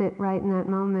notice it right in that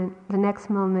moment, the next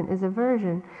moment is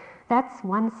aversion. That's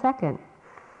 1 second.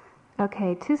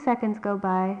 Okay, 2 seconds go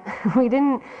by. we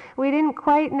didn't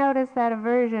quite notice that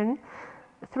aversion.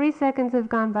 3 seconds have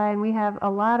gone by and we have a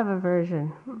lot of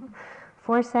aversion.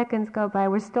 4 seconds go by,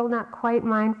 we're still not quite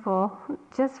mindful.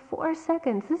 Just 4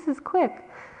 seconds, this is quick.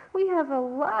 We have a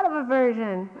lot of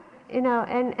aversion, you know,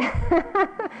 and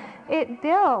it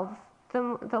builds.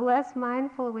 The less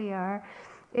mindful we are,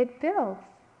 it builds.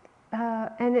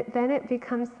 And then it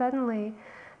becomes suddenly,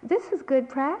 this is good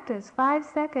practice, 5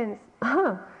 seconds,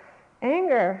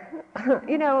 anger.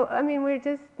 You know, I mean, we're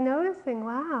just noticing,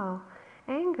 wow,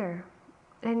 anger.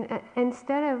 And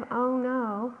instead of, oh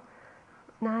no,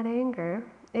 not anger,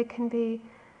 it can be,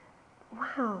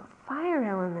 wow, fire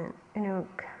element, you know,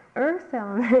 earth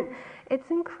element. It's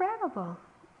incredible.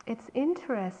 It's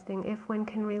interesting if one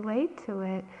can relate to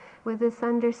it with this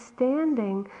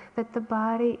understanding that the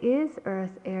body is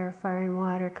earth, air, fire, and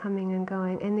water coming and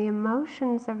going. And the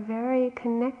emotions are very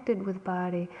connected with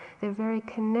body. They're very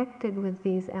connected with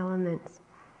these elements.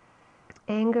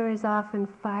 Anger is often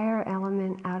fire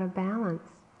element out of balance.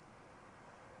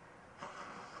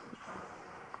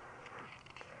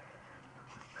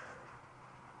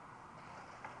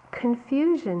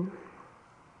 Confusion,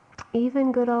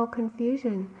 even good old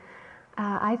confusion,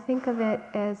 I think of it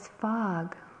as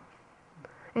fog.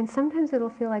 And sometimes it'll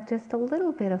feel like just a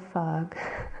little bit of fog.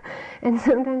 And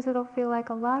sometimes it'll feel like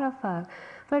a lot of fog.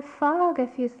 But fog,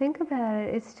 if you think about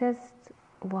it, it's just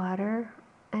water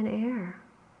and air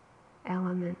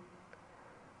element.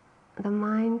 The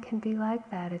mind can be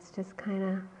like that. It's just kind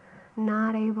of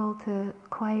not able to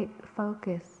quite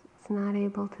focus. It's not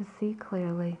able to see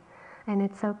clearly. And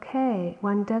it's okay.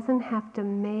 One doesn't have to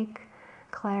make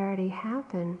clarity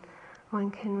happen.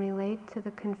 One can relate to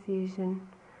the confusion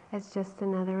as just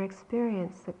another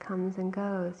experience that comes and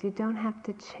goes. You don't have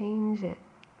to change it.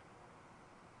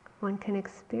 One can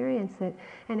experience it.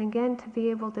 And again, to be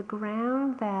able to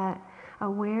ground that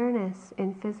awareness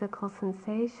in physical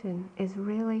sensation is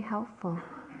really helpful.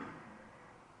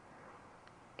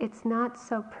 It's not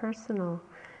so personal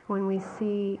when we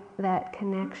see that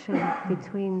connection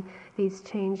between these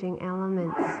changing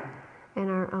elements and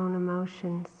our own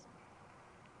emotions.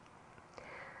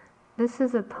 This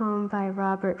is a poem by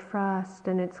Robert Frost,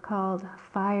 and it's called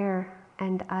Fire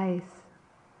and Ice.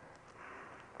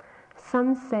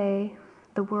 Some say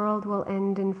the world will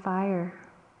end in fire.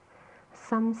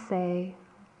 Some say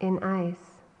in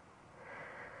ice.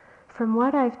 From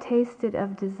what I've tasted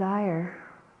of desire,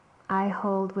 I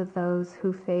hold with those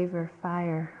who favor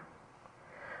fire.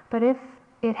 But if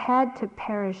it had to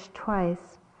perish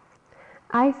twice,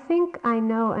 I think I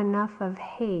know enough of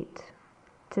hate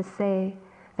to say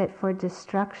that for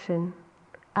destruction,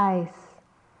 ice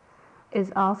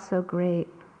is also great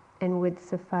and would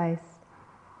suffice.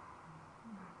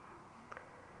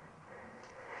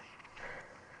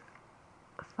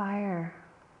 Fire,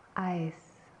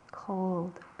 ice,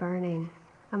 cold, burning,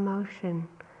 emotion.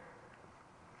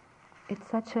 It's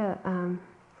such a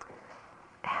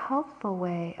helpful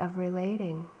way of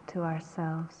relating to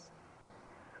ourselves.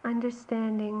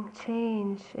 Understanding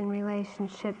change in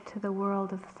relationship to the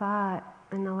world of thought.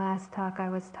 In the last talk I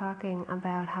was talking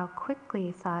about how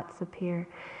quickly thoughts appear,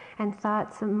 and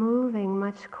thoughts are moving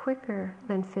much quicker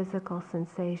than physical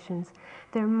sensations.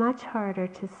 They're much harder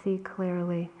to see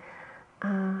clearly.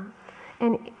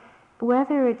 And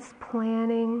whether it's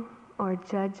planning or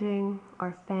judging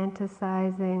or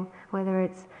fantasizing, whether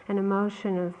it's an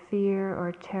emotion of fear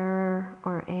or terror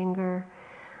or anger,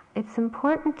 it's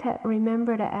important to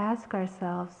remember to ask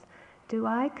ourselves, do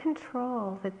I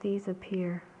control that these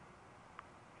appear?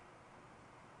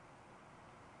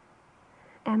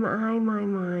 Am I my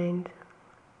mind?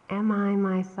 Am I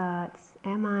my thoughts?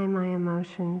 Am I my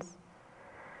emotions?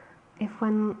 If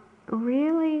one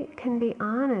really can be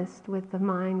honest with the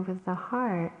mind, with the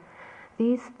heart,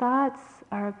 these thoughts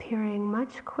are appearing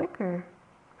much quicker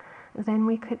than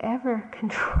we could ever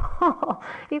control.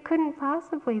 You couldn't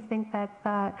possibly think that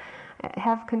thought,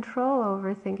 have control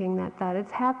over thinking that thought.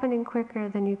 It's happening quicker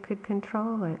than you could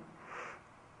control it.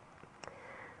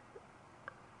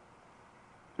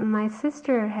 My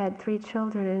sister had 3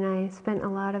 children, and I spent a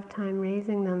lot of time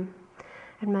raising them.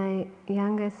 And my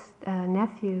youngest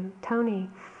nephew, Tony,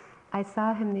 I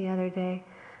saw him the other day,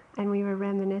 and we were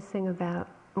reminiscing about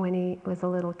when he was a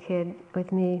little kid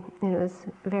with me, and it was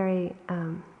very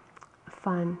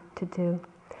fun to do.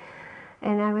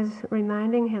 And I was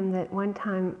reminding him that one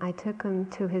time I took him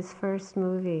to his first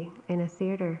movie in a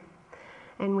theater,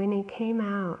 and when he came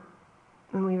out,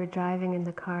 when we were driving in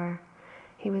the car,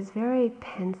 he was very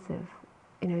pensive.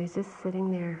 You know, he's just sitting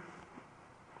there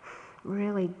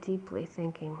really deeply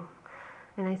thinking.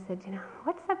 And I said,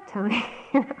 what's up, Tony?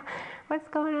 What's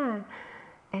going on?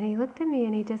 And he looked at me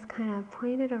and he just kind of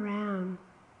pointed around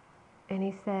and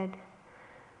he said,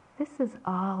 this is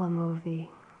all a movie,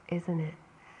 isn't it?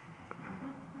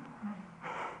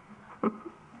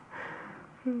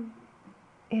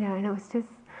 And it was just,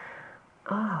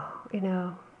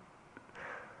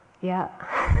 yeah.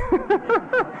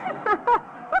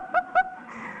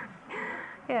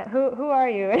 Yeah, who are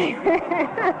you anyway?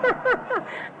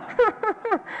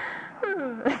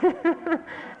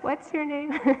 What's your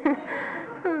name?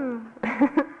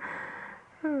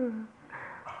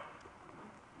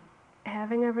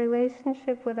 Having a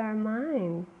relationship with our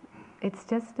mind, it's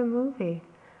just a movie.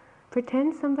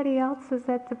 Pretend somebody else is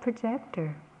at the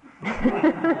projector.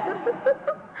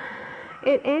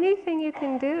 Anything you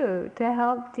can do to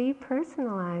help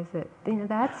depersonalize it.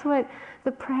 That's what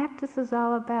the practice is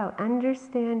all about.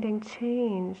 Understanding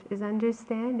change is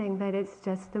understanding that it's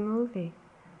just a movie.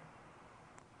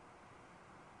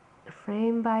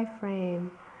 Frame by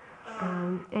frame.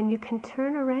 And you can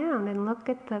turn around and look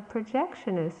at the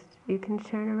projectionist. You can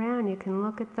turn around, you can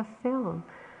look at the film.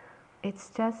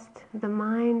 It's just, the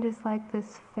mind is like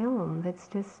this film that's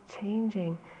just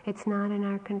changing. It's not in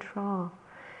our control.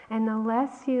 And the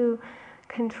less you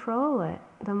control it,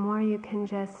 the more you can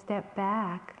just step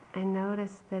back and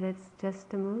notice that it's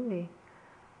just a movie.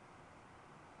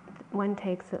 One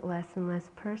takes it less and less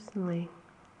personally.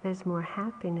 there's more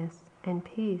happiness and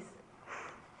peace.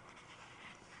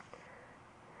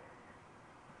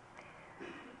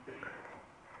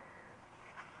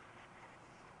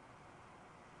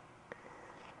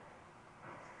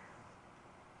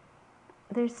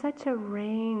 There's such a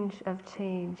range of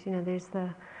change. There's the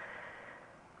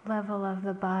level of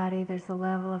the body, there's the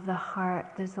level of the heart,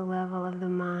 there's the level of the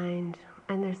mind,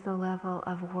 and there's the level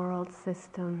of world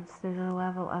systems. There's a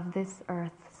level of this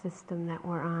earth system that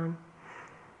we're on.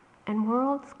 And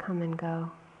worlds come and go.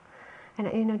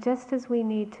 And just as we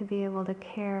need to be able to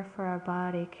care for our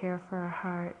body, care for our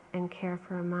heart, and care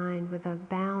for our mind with a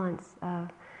balance of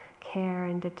care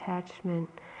and detachment,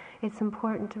 it's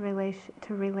important to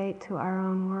relate to our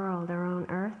own world, our own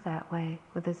earth that way,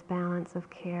 with this balance of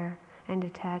care and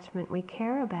detachment. We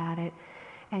care about it,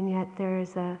 and yet there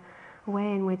is a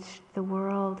way in which the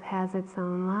world has its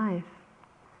own life.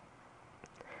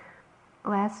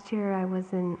 Last year I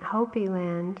was in Hopi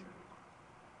land,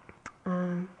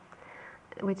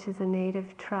 which is a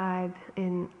native tribe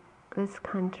in this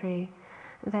country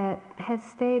that has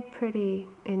stayed pretty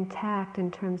intact in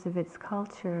terms of its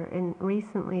culture, and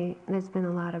recently there's been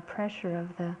a lot of pressure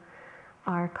of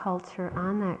our culture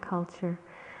on that culture.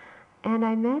 And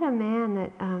I met a man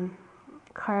that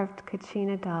carved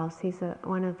kachina dolls. He's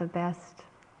one of the best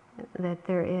that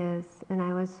there is, and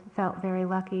I felt very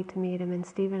lucky to meet him. And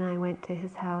Steve and I went to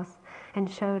his house and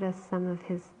showed us some of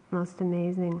his most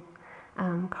amazing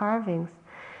carvings.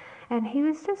 And he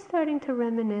was just starting to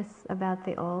reminisce about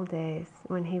the old days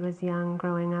when he was young,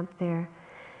 growing up there.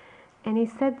 And he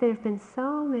said there have been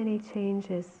so many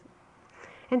changes.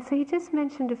 And so he just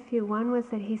mentioned a few. One was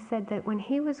that he said that when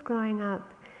he was growing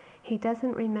up, he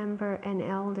doesn't remember an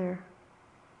elder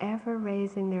ever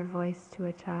raising their voice to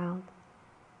a child.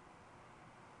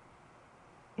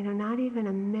 Not even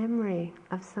a memory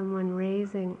of someone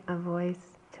raising a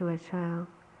voice to a child.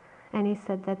 And he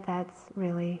said that that's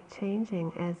really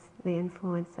changing as the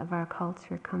influence of our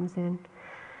culture comes in.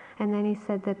 And then he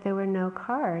said that there were no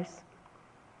cars.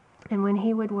 And when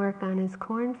he would work on his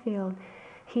cornfield,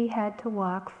 he had to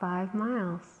walk 5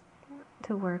 miles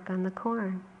to work on the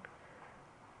corn.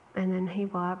 And then he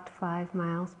walked 5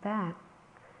 miles back.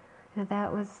 Now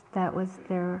that was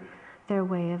their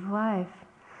way of life.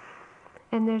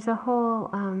 And there's a whole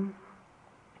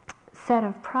set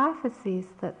of prophecies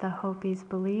that the Hopis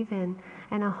believe in,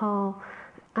 and a whole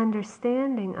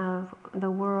understanding of the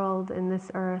world and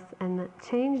this earth and the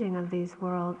changing of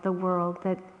the world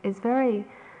that is very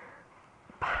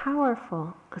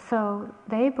powerful. So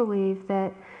they believe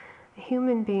that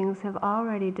human beings have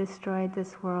already destroyed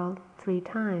this world 3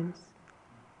 times,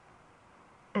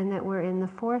 and that we're in the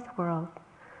 4th world,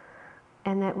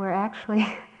 and that we're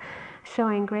actually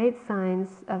showing great signs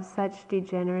of such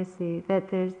degeneracy that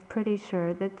they're pretty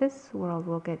sure that this world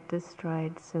will get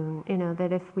destroyed soon,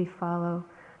 that if we follow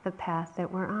the path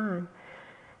that we're on.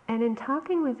 And in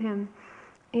talking with him,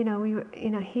 he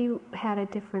had a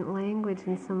different language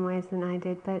in some ways than I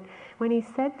did, but when he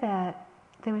said that,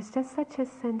 there was just such a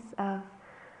sense of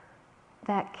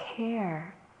that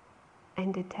care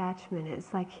and detachment.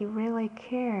 It's like he really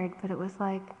cared, but it was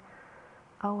like,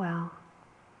 oh well,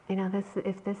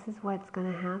 if this is what's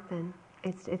going to happen,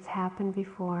 it's happened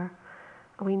before.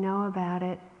 We know about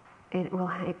it. It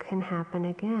can happen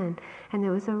again. And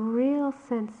there was a real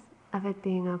sense of it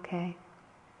being okay.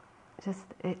 Just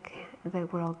the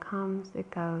world comes, it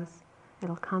goes.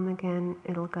 It'll come again,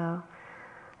 it'll go.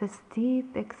 This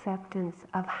deep acceptance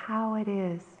of how it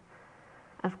is.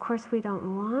 Of course, we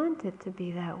don't want it to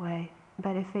be that way,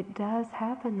 but if it does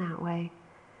happen that way,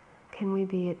 can we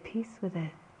be at peace with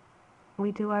it?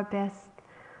 We do our best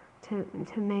to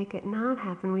make it not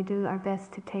happen. We do our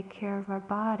best to take care of our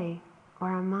body or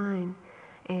our mind,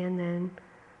 and then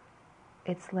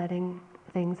it's letting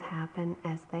things happen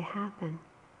as they happen.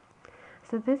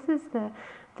 So this is the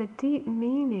deep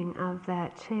meaning of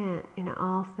that chant,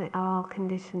 all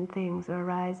conditioned things are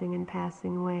arising and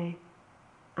passing away.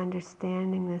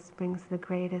 Understanding this brings the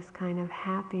greatest kind of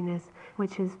happiness,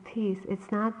 which is peace.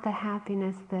 It's not the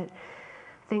happiness that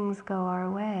things go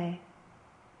our way.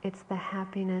 It's the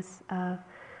happiness of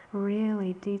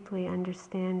really deeply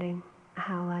understanding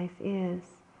how life is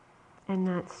and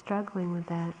not struggling with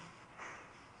that.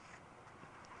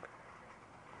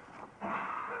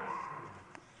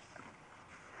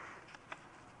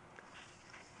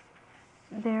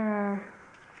 There are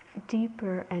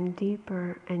deeper and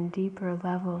deeper and deeper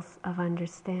levels of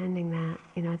understanding that.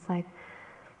 It's like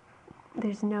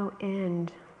there's no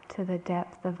end to the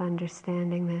depth of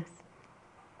understanding this.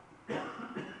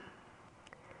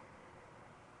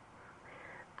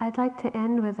 I'd like to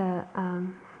end with a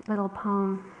little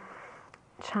poem,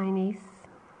 Chinese,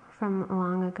 from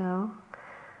long ago,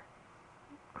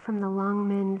 from the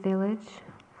Longmen village.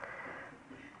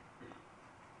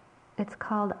 It's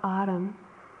called Autumn.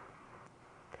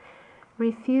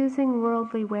 Refusing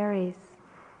worldly worries,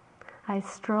 I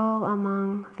stroll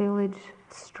among village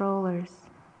strollers.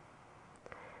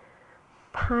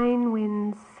 Pine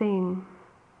winds sing,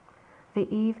 the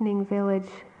evening village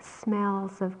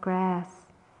smells of grass,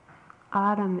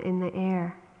 autumn in the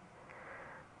air.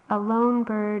 A lone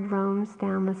bird roams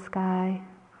down the sky,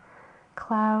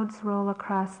 clouds roll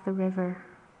across the river.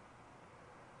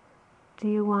 Do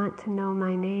you want to know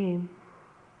my name?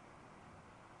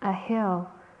 A hill,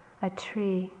 a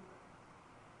tree,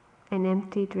 an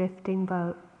empty drifting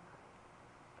boat.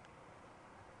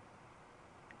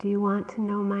 Do you want to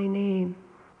know my name?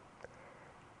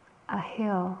 A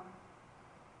hill,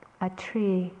 a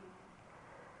tree,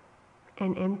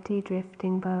 an empty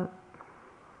drifting boat.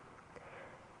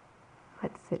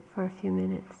 Let's sit for a few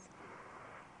minutes.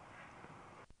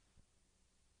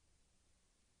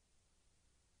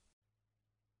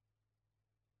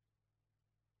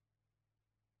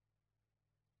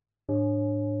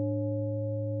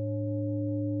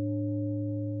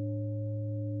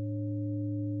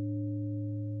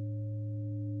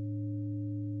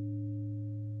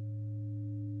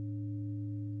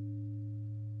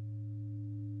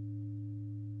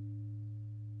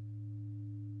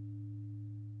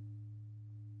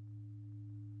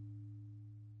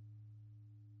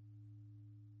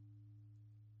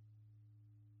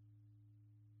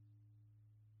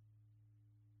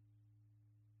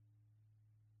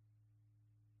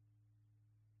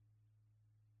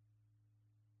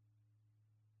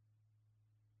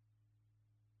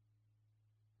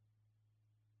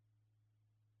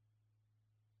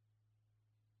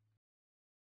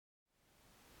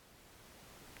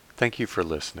 Thank you for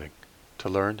listening. To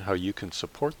learn how you can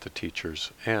support the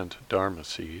teachers and Dharma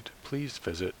Seed, please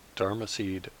visit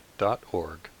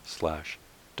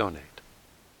dharmaseed.org/donate.